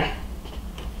bit there.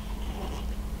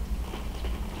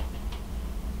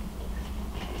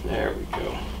 There we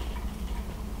go.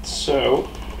 So,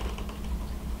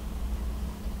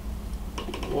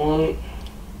 1,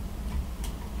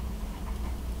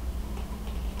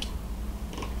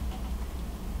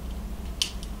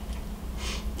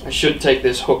 I should take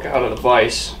this hook out of the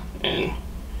vise and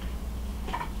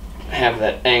have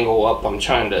that angle up. I'm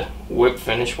trying to whip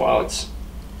finish while it's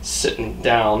sitting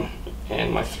down,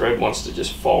 and my thread wants to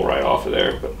just fall right off of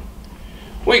there, but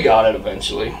we got it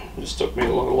eventually. It just took me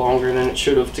a little longer than it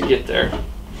should have to get there.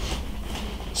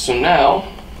 So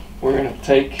now we're going to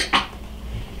take,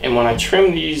 and when I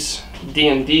trim these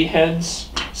D&D heads,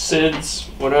 SIDS,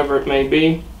 whatever it may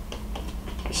be,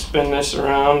 I spin this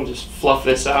around, just fluff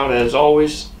this out as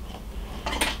always.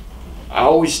 I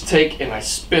always take and I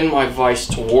spin my vise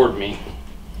toward me.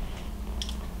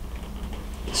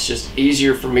 It's just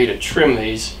easier for me to trim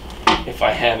these if I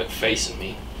have it facing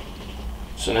me.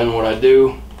 So then what I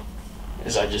do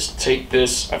is I just take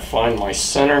this, I find my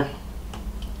center,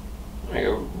 I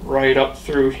go right up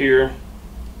through here.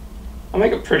 I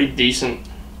make a pretty decently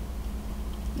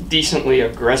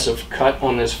aggressive cut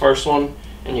on this first one,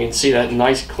 and you can see that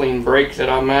nice clean break that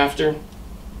I'm after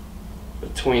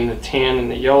between the tan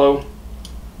and the yellow.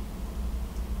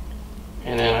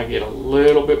 And then I get a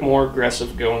little bit more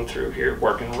aggressive going through here,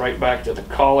 working right back to the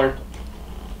collar.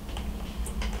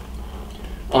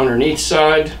 Underneath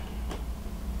side,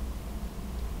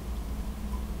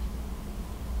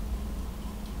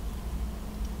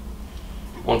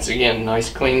 once again, nice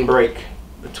clean break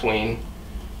between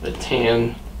the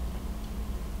tan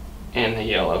and the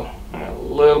yellow. I'm a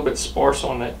little bit sparse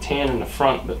on that tan in the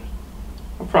front, but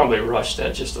I'll probably rush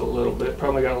that just a little bit.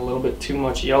 Probably got a little bit too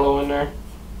much yellow in there.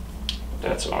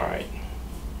 That's alright.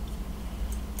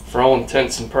 For all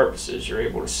intents and purposes, you're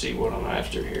able to see what I'm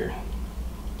after here.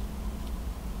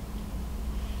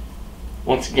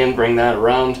 Once again, bring that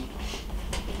around.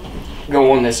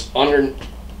 Go on this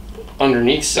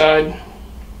underneath side.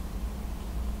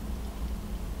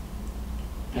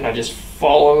 And I just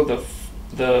follow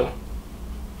the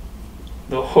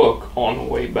hook on the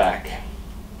way back.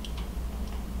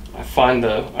 I find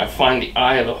the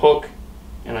eye of the hook,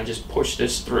 and I just push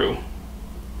this through.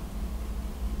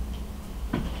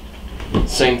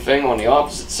 Same thing on the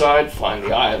opposite side, find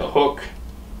the eye of the hook,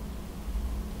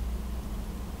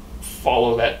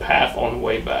 follow that path on the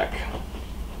way back.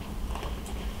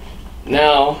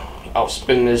 Now I'll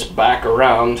spin this back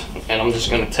around, and I'm just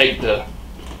going to take the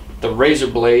razor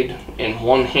blade in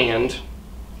one hand,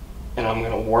 and I'm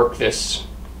going to work this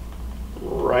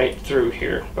right through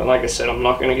here. But like I said, I'm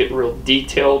not going to get real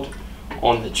detailed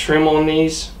on the trim on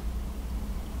these.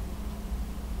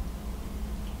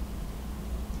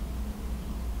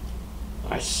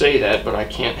 I say that, but I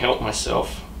can't help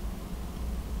myself.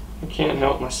 I can't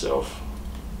help myself.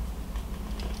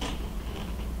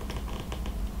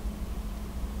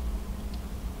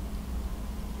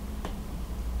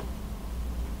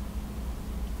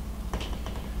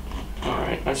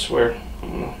 Alright, I swear,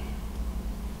 I'm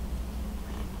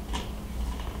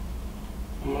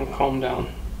gonna calm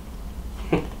down.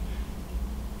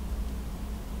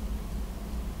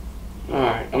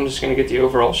 Alright, I'm just going to get the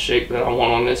overall shape that I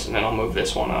want on this, and then I'll move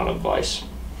this one out of vise.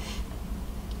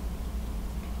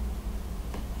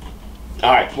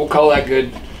 Alright, we'll call that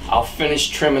good. I'll finish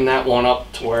trimming that one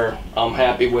up to where I'm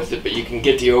happy with it, but you can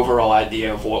get the overall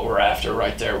idea of what we're after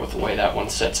right there with the way that one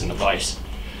sets in the vise.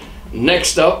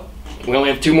 Next up, we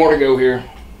only have 2 more to go here.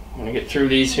 I'm going to get through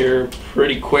these here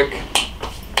pretty quick.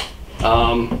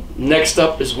 Next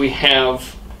up is we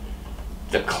have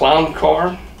the clown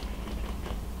car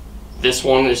This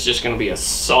one is just going to be a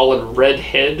solid red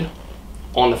head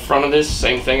on the front of this.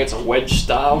 Same thing, it's a wedge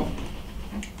style.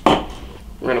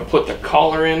 We're going to put the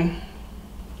collar in.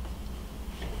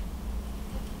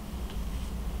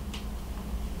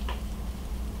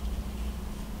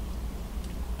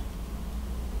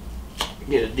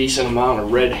 Get a decent amount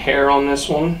of red hair on this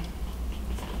one.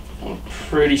 A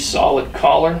pretty solid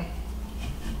collar.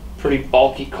 Pretty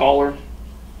bulky collar,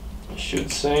 I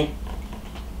should say.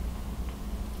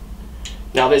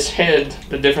 Now this head,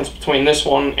 the difference between this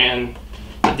one and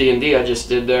the D&D I just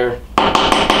did there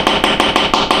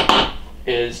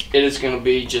is it is going to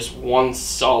be just one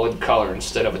solid color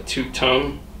instead of a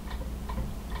two-tone.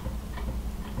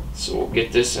 So we'll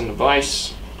get this in the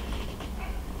vise.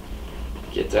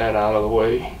 Get that out of the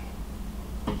way.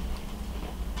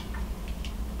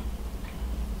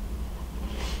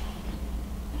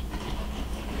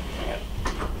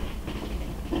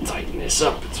 Tighten this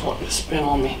up, it's wanting to spin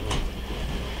on me.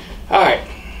 Alright,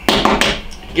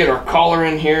 get our collar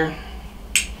in here.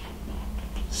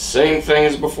 Same thing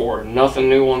as before, nothing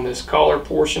new on this collar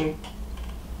portion.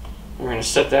 We're going to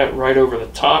set that right over the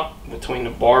top between the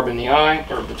barb and the eye,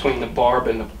 or between the barb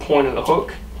and the point of the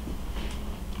hook.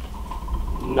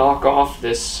 Knock off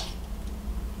this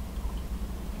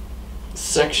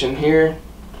section here,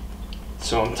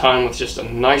 so I'm tying with just a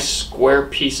nice square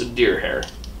piece of deer hair,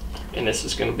 and this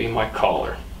is going to be my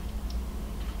collar.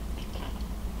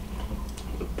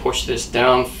 Push this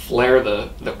down, flare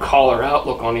the collar out,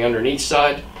 look on the underneath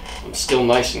side. I'm still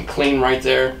nice and clean right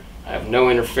there. I have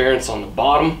no interference on the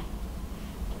bottom.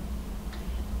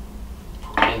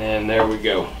 And then there we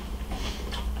go.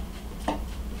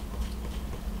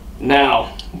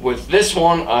 Now, with this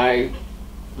one,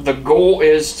 the goal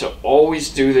is to always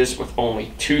do this with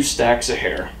only 2 stacks of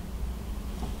hair.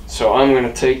 So I'm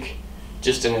going to take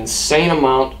just an insane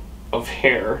amount of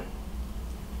hair.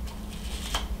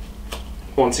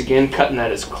 Once again, cutting that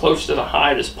as close to the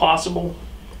hide as possible.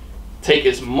 Take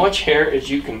as much hair as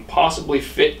you can possibly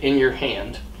fit in your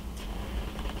hand.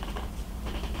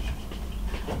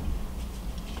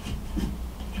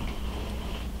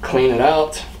 Clean it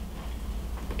out.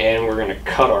 And we're going to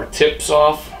cut our tips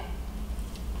off.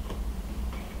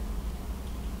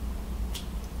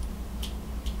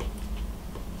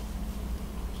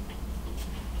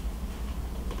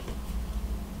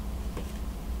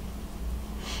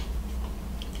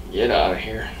 Get out of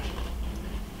here.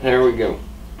 There we go.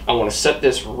 I want to set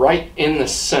this right in the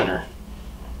center.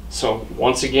 So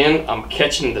once again, I'm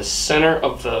catching the center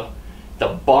of the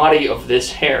body of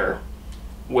this hair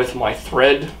with my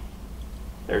thread.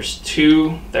 There's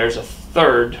 2, there's a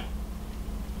third.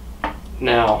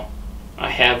 Now, I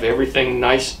have everything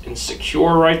nice and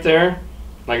secure right there.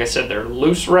 Like I said, they're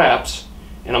loose wraps,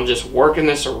 and I'm just working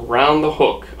this around the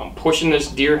hook. I'm pushing this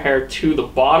deer hair to the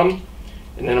bottom,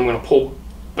 and then I'm going to pull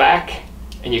back,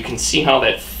 and you can see how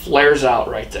that flares out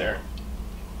right there.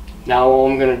 Now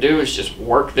all I'm going to do is just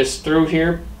work this through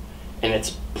here, and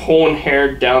it's pulling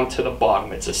hair down to the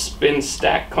bottom. It's a spin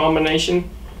stack combination.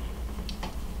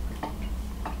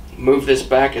 Move this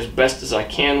back as best as I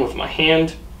can with my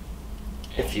hand.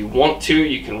 If you want to,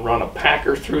 you can run a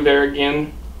packer through there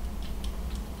again,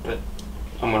 but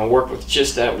I'm going to work with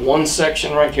just that one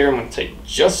section right here. I'm going to take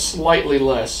just slightly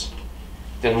less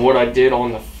than what I did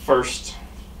on the first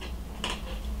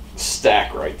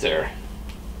stack right there.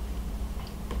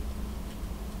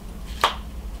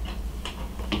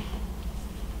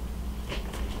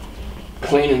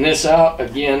 Cleaning this out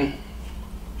again.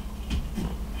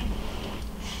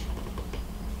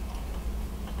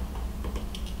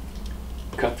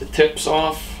 Cut the tips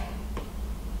off.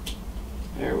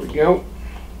 There we go.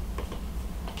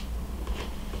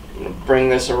 I'm going to bring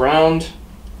this around,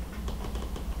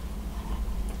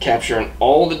 capturing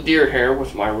all the deer hair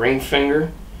with my ring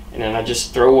finger, and then I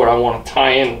just throw what I want to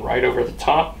tie in right over the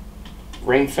top.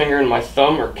 Ring finger and my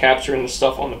thumb are capturing the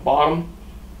stuff on the bottom,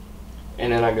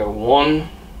 and then I go 1,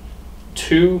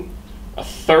 2, a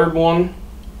third one.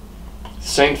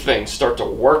 Same thing, start to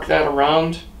work that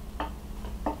around.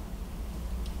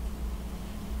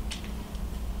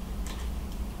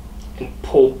 And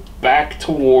pull back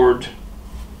toward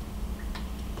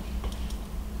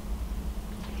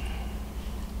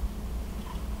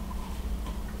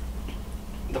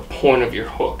the point of your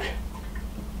hook.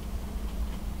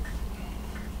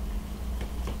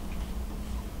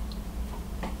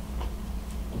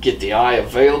 Get the eye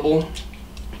available.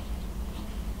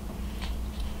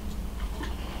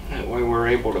 That way we're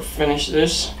able to finish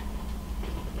this.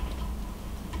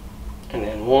 And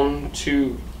then 1,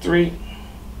 2, 3.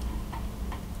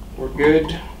 We're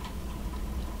good.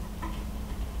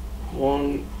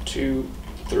 1, 2,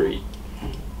 3.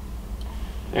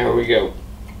 There we go.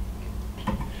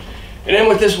 And then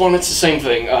with this one, it's the same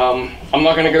thing. I'm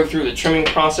not going to go through the trimming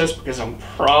process because I'm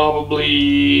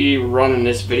probably running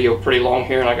this video pretty long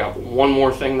here, and I got one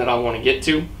more thing that I want to get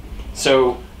to.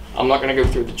 So I'm not going to go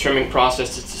through the trimming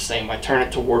process. It's the same. I turn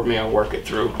it toward me, I work it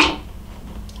through.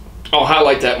 I'll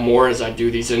highlight that more as I do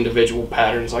these individual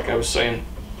patterns, like I was saying.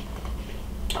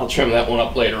 I'll trim that one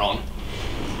up later on.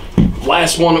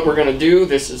 Last one that we're going to do,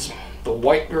 this is the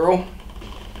white girl.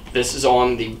 This is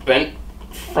on the bent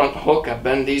front hook. I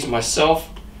bend these myself.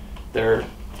 They're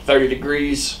 30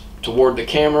 degrees toward the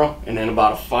camera and then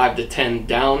about a 5 to 10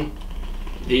 down.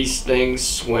 These things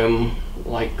swim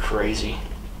like crazy.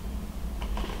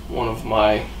 One of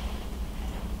my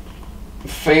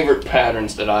favorite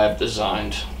patterns that I have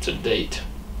designed to date.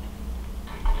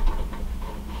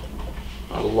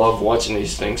 I love watching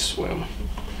these things swim.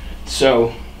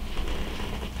 So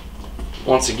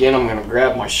once again, I'm going to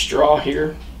grab my straw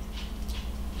here.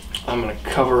 I'm going to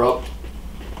cover up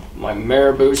my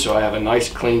marabou so I have a nice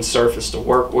clean surface to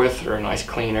work with, or a nice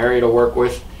clean area to work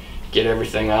with. Get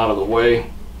everything out of the way.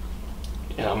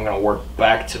 And I'm going to work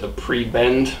back to the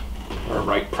pre-bend, or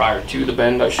right prior to the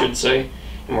bend, I should say.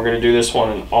 And we're going to do this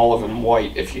one in olive and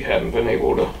white if you haven't been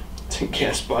able to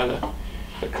guess by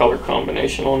the color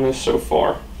combination on this so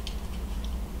far.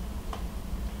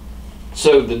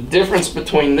 So the difference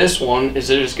between this one is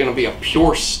that it's going to be a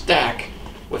pure stack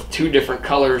with two different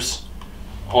colors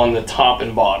on the top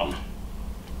and bottom.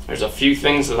 There's a few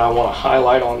things that I want to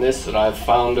highlight on this that I've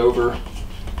found over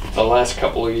the last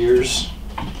couple of years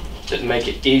that make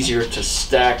it easier to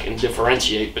stack and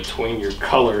differentiate between your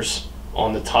colors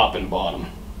on the top and bottom.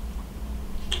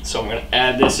 So I'm going to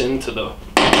add this into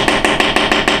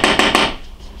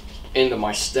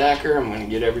my stacker. I'm going to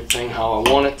get everything how I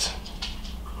want it.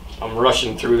 I'm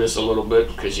rushing through this a little bit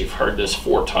because you've heard this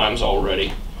 4 times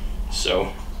already,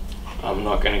 so I'm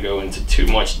not going to go into too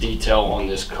much detail on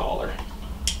this collar.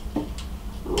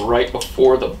 Right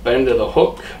before the bend of the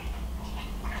hook,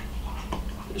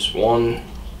 just 1,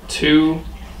 2,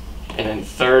 and then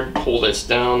third, pull this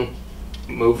down,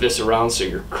 move this around so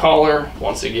your collar,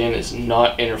 once again, is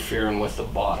not interfering with the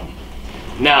bottom.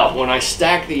 Now, when I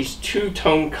stack these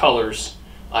two-tone colors,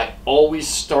 I always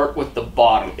start with the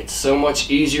bottom. It's so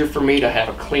much easier for me to have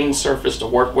a clean surface to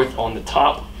work with on the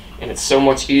top, and it's so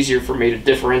much easier for me to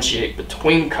differentiate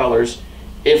between colors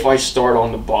if I start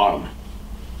on the bottom.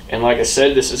 And like I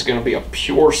said, this is going to be a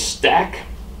pure stack.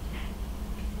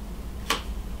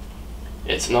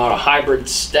 It's not a hybrid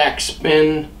stack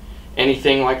spin,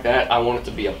 anything like that. I want it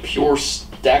to be a pure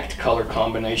stacked color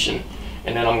combination,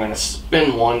 and then I'm going to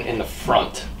spin one in the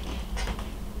front.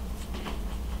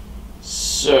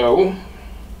 So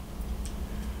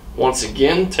once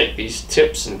again, take these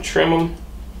tips and trim them.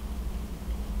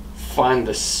 Find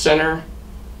the center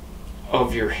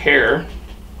of your hair,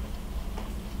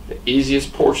 the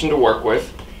easiest portion to work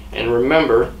with, and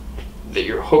remember that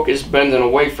your hook is bending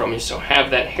away from you, so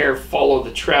have that hair follow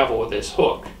the travel of this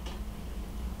hook.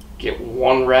 Get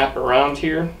one wrap around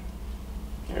here.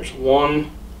 There's 1,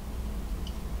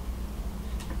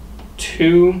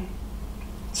 2,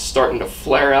 it's starting to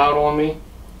flare out on me,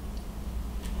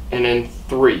 and then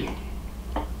 3.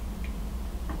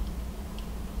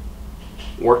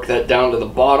 Work that down to the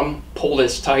bottom, pull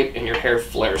this tight, and your hair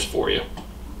flares for you.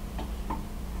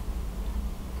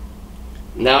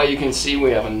 Now you can see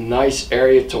we have a nice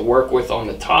area to work with on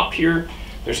the top here.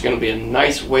 There's going to be a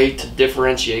nice way to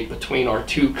differentiate between our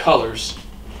two colors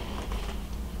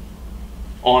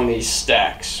on these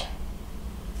stacks.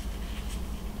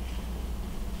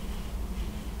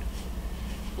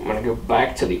 I'm going to go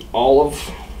back to the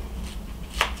olive.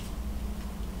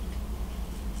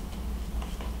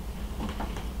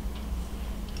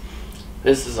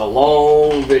 This is a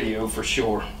long video for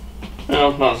sure.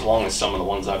 Well, not as long as some of the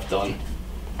ones I've done.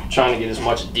 I'm trying to get as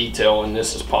much detail in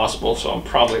this as possible, so I'm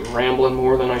probably rambling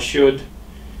more than I should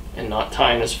and not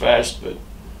tying as fast, but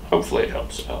hopefully it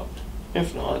helps out.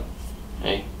 If not,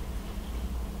 hey,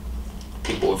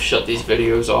 people have shut these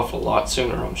videos off a lot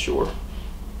sooner, I'm sure.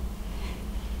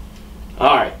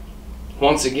 Alright,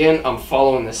 once again, I'm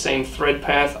following the same thread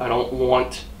path. I don't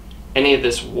want any of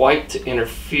this white to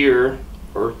interfere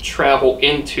or travel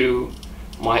into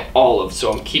my olive,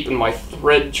 so I'm keeping my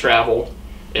thread travel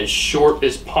as short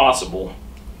as possible.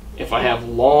 If I have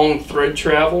long thread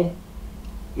travel,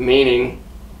 meaning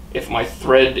if my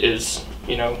thread is,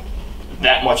 you know,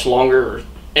 that much longer or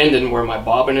ending where my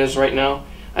bobbin is right now,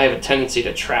 I have a tendency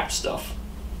to trap stuff.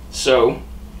 So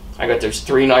I got those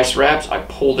 3 nice wraps. I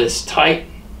pull this tight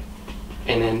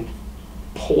and then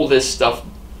pull this stuff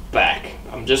back.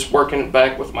 I'm just working it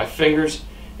back with my fingers.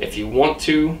 If you want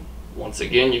to, Once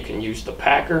again, you can use the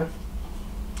packer.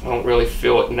 I don't really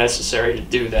feel it necessary to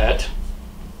do that.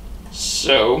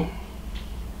 So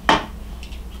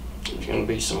there's going to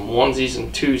be some onesies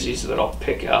and twosies that I'll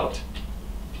pick out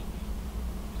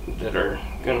that are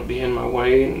going to be in my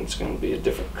way, and it's going to be a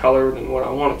different color than what I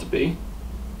want it to be.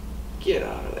 Get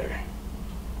out of there.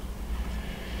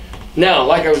 Now,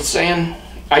 like I was saying,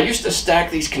 I used to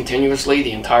stack these continuously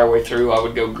the entire way through. I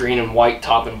would go green and white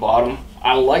top and bottom.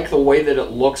 I like the way that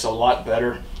it looks a lot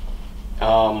better,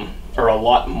 or a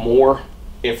lot more,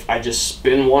 if I just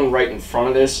spin one right in front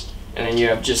of this, and then you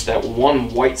have just that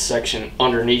one white section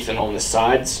underneath and on the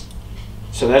sides.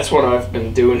 So that's what I've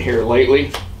been doing here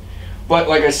lately. But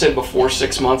like I said before,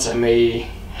 6 months I may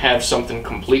have something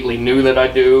completely new that I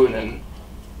do, and then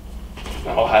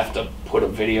I'll have to put a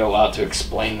video out to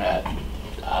explain that.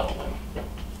 I don't know.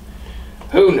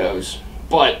 Who knows?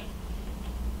 But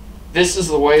this is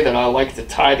the way that I like to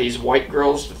tie these white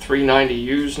girls, the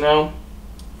 390Us now.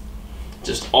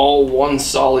 Just all one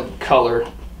solid color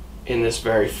in this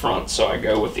very front. So I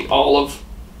go with the olive,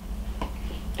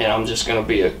 and I'm just going to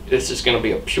be this is going to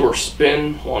be a pure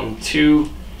spin, 1, 2,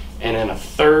 and then a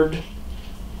third,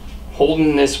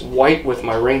 holding this white with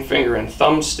my ring finger and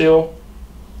thumb still.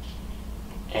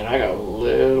 And I got a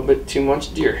little bit too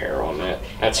much deer hair on that.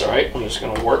 That's alright, I'm just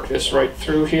going to work this right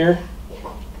through here.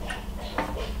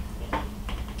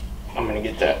 I'm going to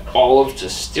get that olive to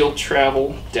still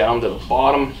travel down to the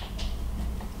bottom.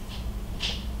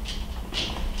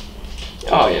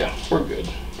 Oh yeah, we're good.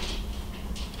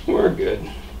 We're good.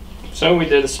 So we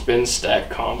did a spin stack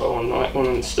combo on that one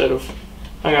instead of...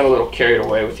 I got a little carried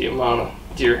away with the amount of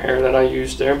deer hair that I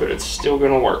used there, but it's still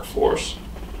going to work for us.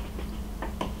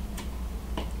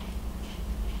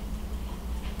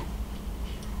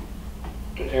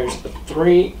 There's the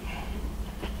 3.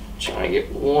 Trying to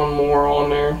get one more on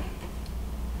there.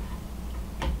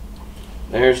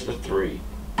 There's the 3.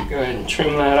 Go ahead and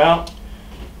trim that out.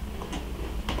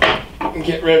 And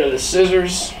get rid of the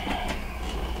scissors.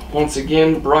 Once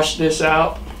again, brush this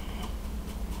out.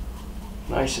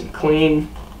 Nice and clean.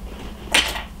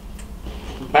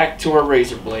 Back to our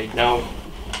razor blade. Now,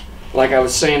 like I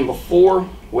was saying before,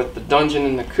 with the Dungeon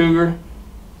and the Cougar,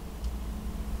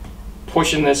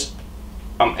 pushing this,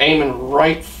 I'm aiming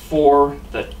right for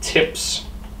the tips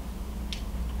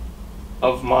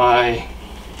of my,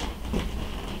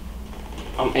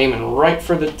 I'm aiming right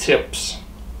for the tips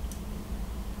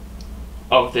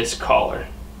of this collar.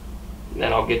 And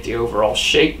then I'll get the overall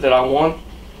shape that I want.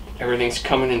 Everything's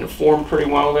coming into form pretty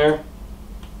well there.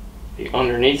 The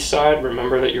underneath side,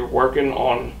 remember that you're working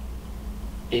on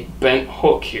a bent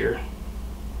hook here,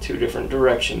 2 different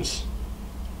directions.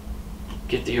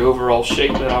 Get the overall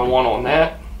shape that I want on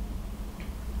that.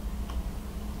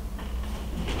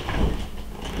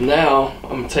 Now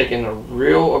I'm taking a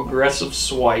real aggressive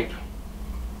swipe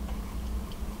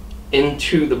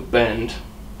into the bend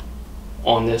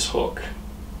on this hook.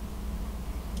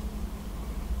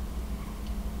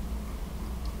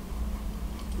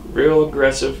 Real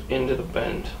aggressive into the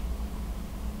bend.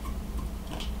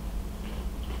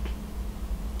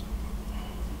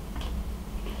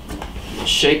 The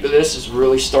shape of this is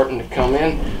really starting to come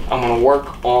in. I'm going to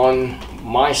work on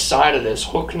my side of this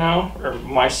hook now, or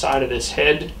my side of this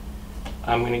head.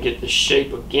 I'm going to get the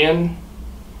shape again.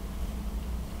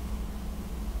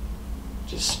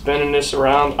 Just spinning this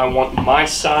around. I want my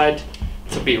side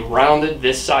to be rounded,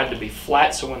 this side to be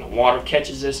flat, so when the water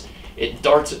catches this, it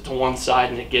darts it to one side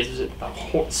and it gives it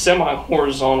a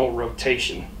semi-horizontal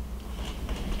rotation.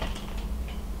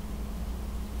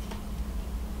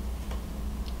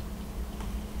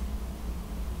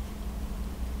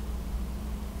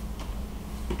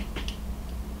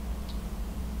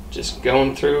 Just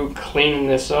going through, cleaning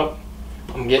this up.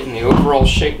 I'm getting the overall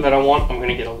shape that I want. I'm going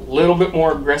to get a little bit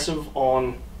more aggressive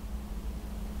on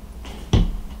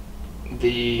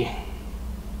the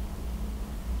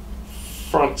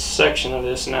front section of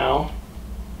this now.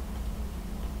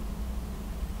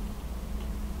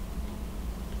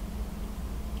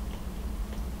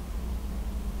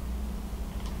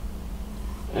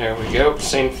 There we go.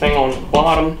 Same thing on the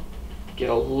bottom. Get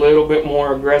a little bit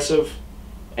more aggressive,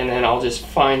 and then I'll just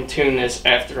fine tune this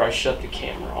after I shut the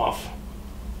camera off.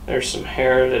 There's some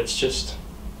hair that's just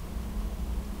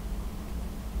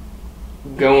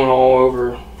going all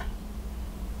over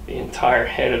the entire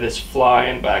head of this fly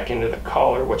and back into the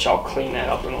collar, which I'll clean that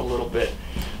up in a little bit.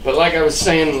 But like I was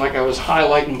saying, like I was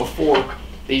highlighting before,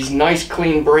 these nice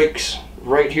clean breaks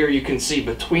right here, you can see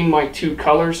between my 2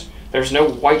 colors, there's no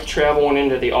white traveling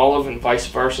into the olive and vice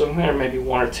versa. There may be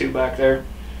 1 or 2 back there,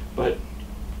 but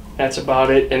that's about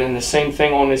it. And then the same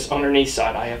thing on this underneath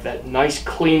side. I have that nice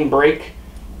clean break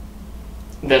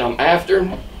that I'm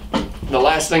after. The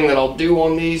last thing that I'll do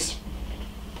on these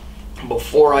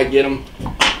before I get them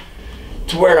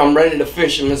to where I'm ready to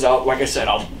fish them is, like I said,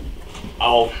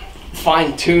 I'll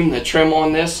fine tune the trim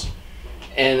on this,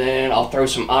 and then I'll throw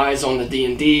some eyes on the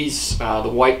D&Ds, the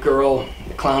white girl,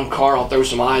 the clown car. I'll throw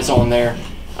some eyes on there,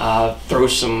 throw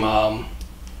some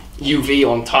UV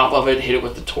on top of it, hit it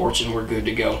with the torch, and we're good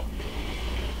to go.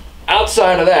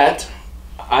 Outside of that,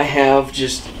 I have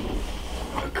just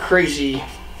a crazy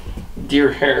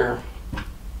deer hair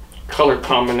color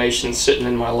combination sitting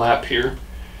in my lap here.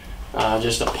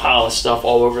 Just a pile of stuff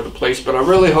all over the place, but I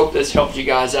really hope this helped you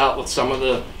guys out with some of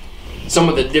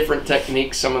the different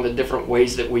techniques, some of the different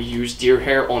ways that we use deer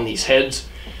hair on these heads.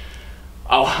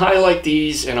 I'll highlight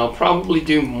these, and I'll probably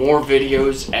do more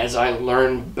videos as I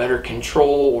learn better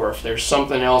control, or if there's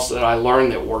something else that I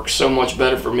learn that works so much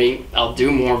better for me, I'll do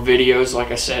more videos.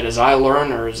 Like I said, as I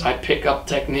learn or as I pick up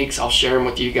techniques, I'll share them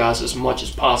with you guys as much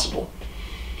as possible.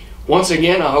 Once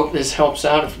again, I hope this helps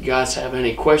out. If you guys have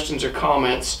any questions or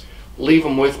comments, leave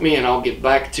them with me and I'll get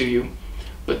back to you.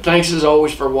 But thanks as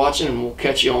always for watching, and we'll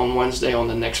catch you on Wednesday on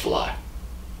the next fly.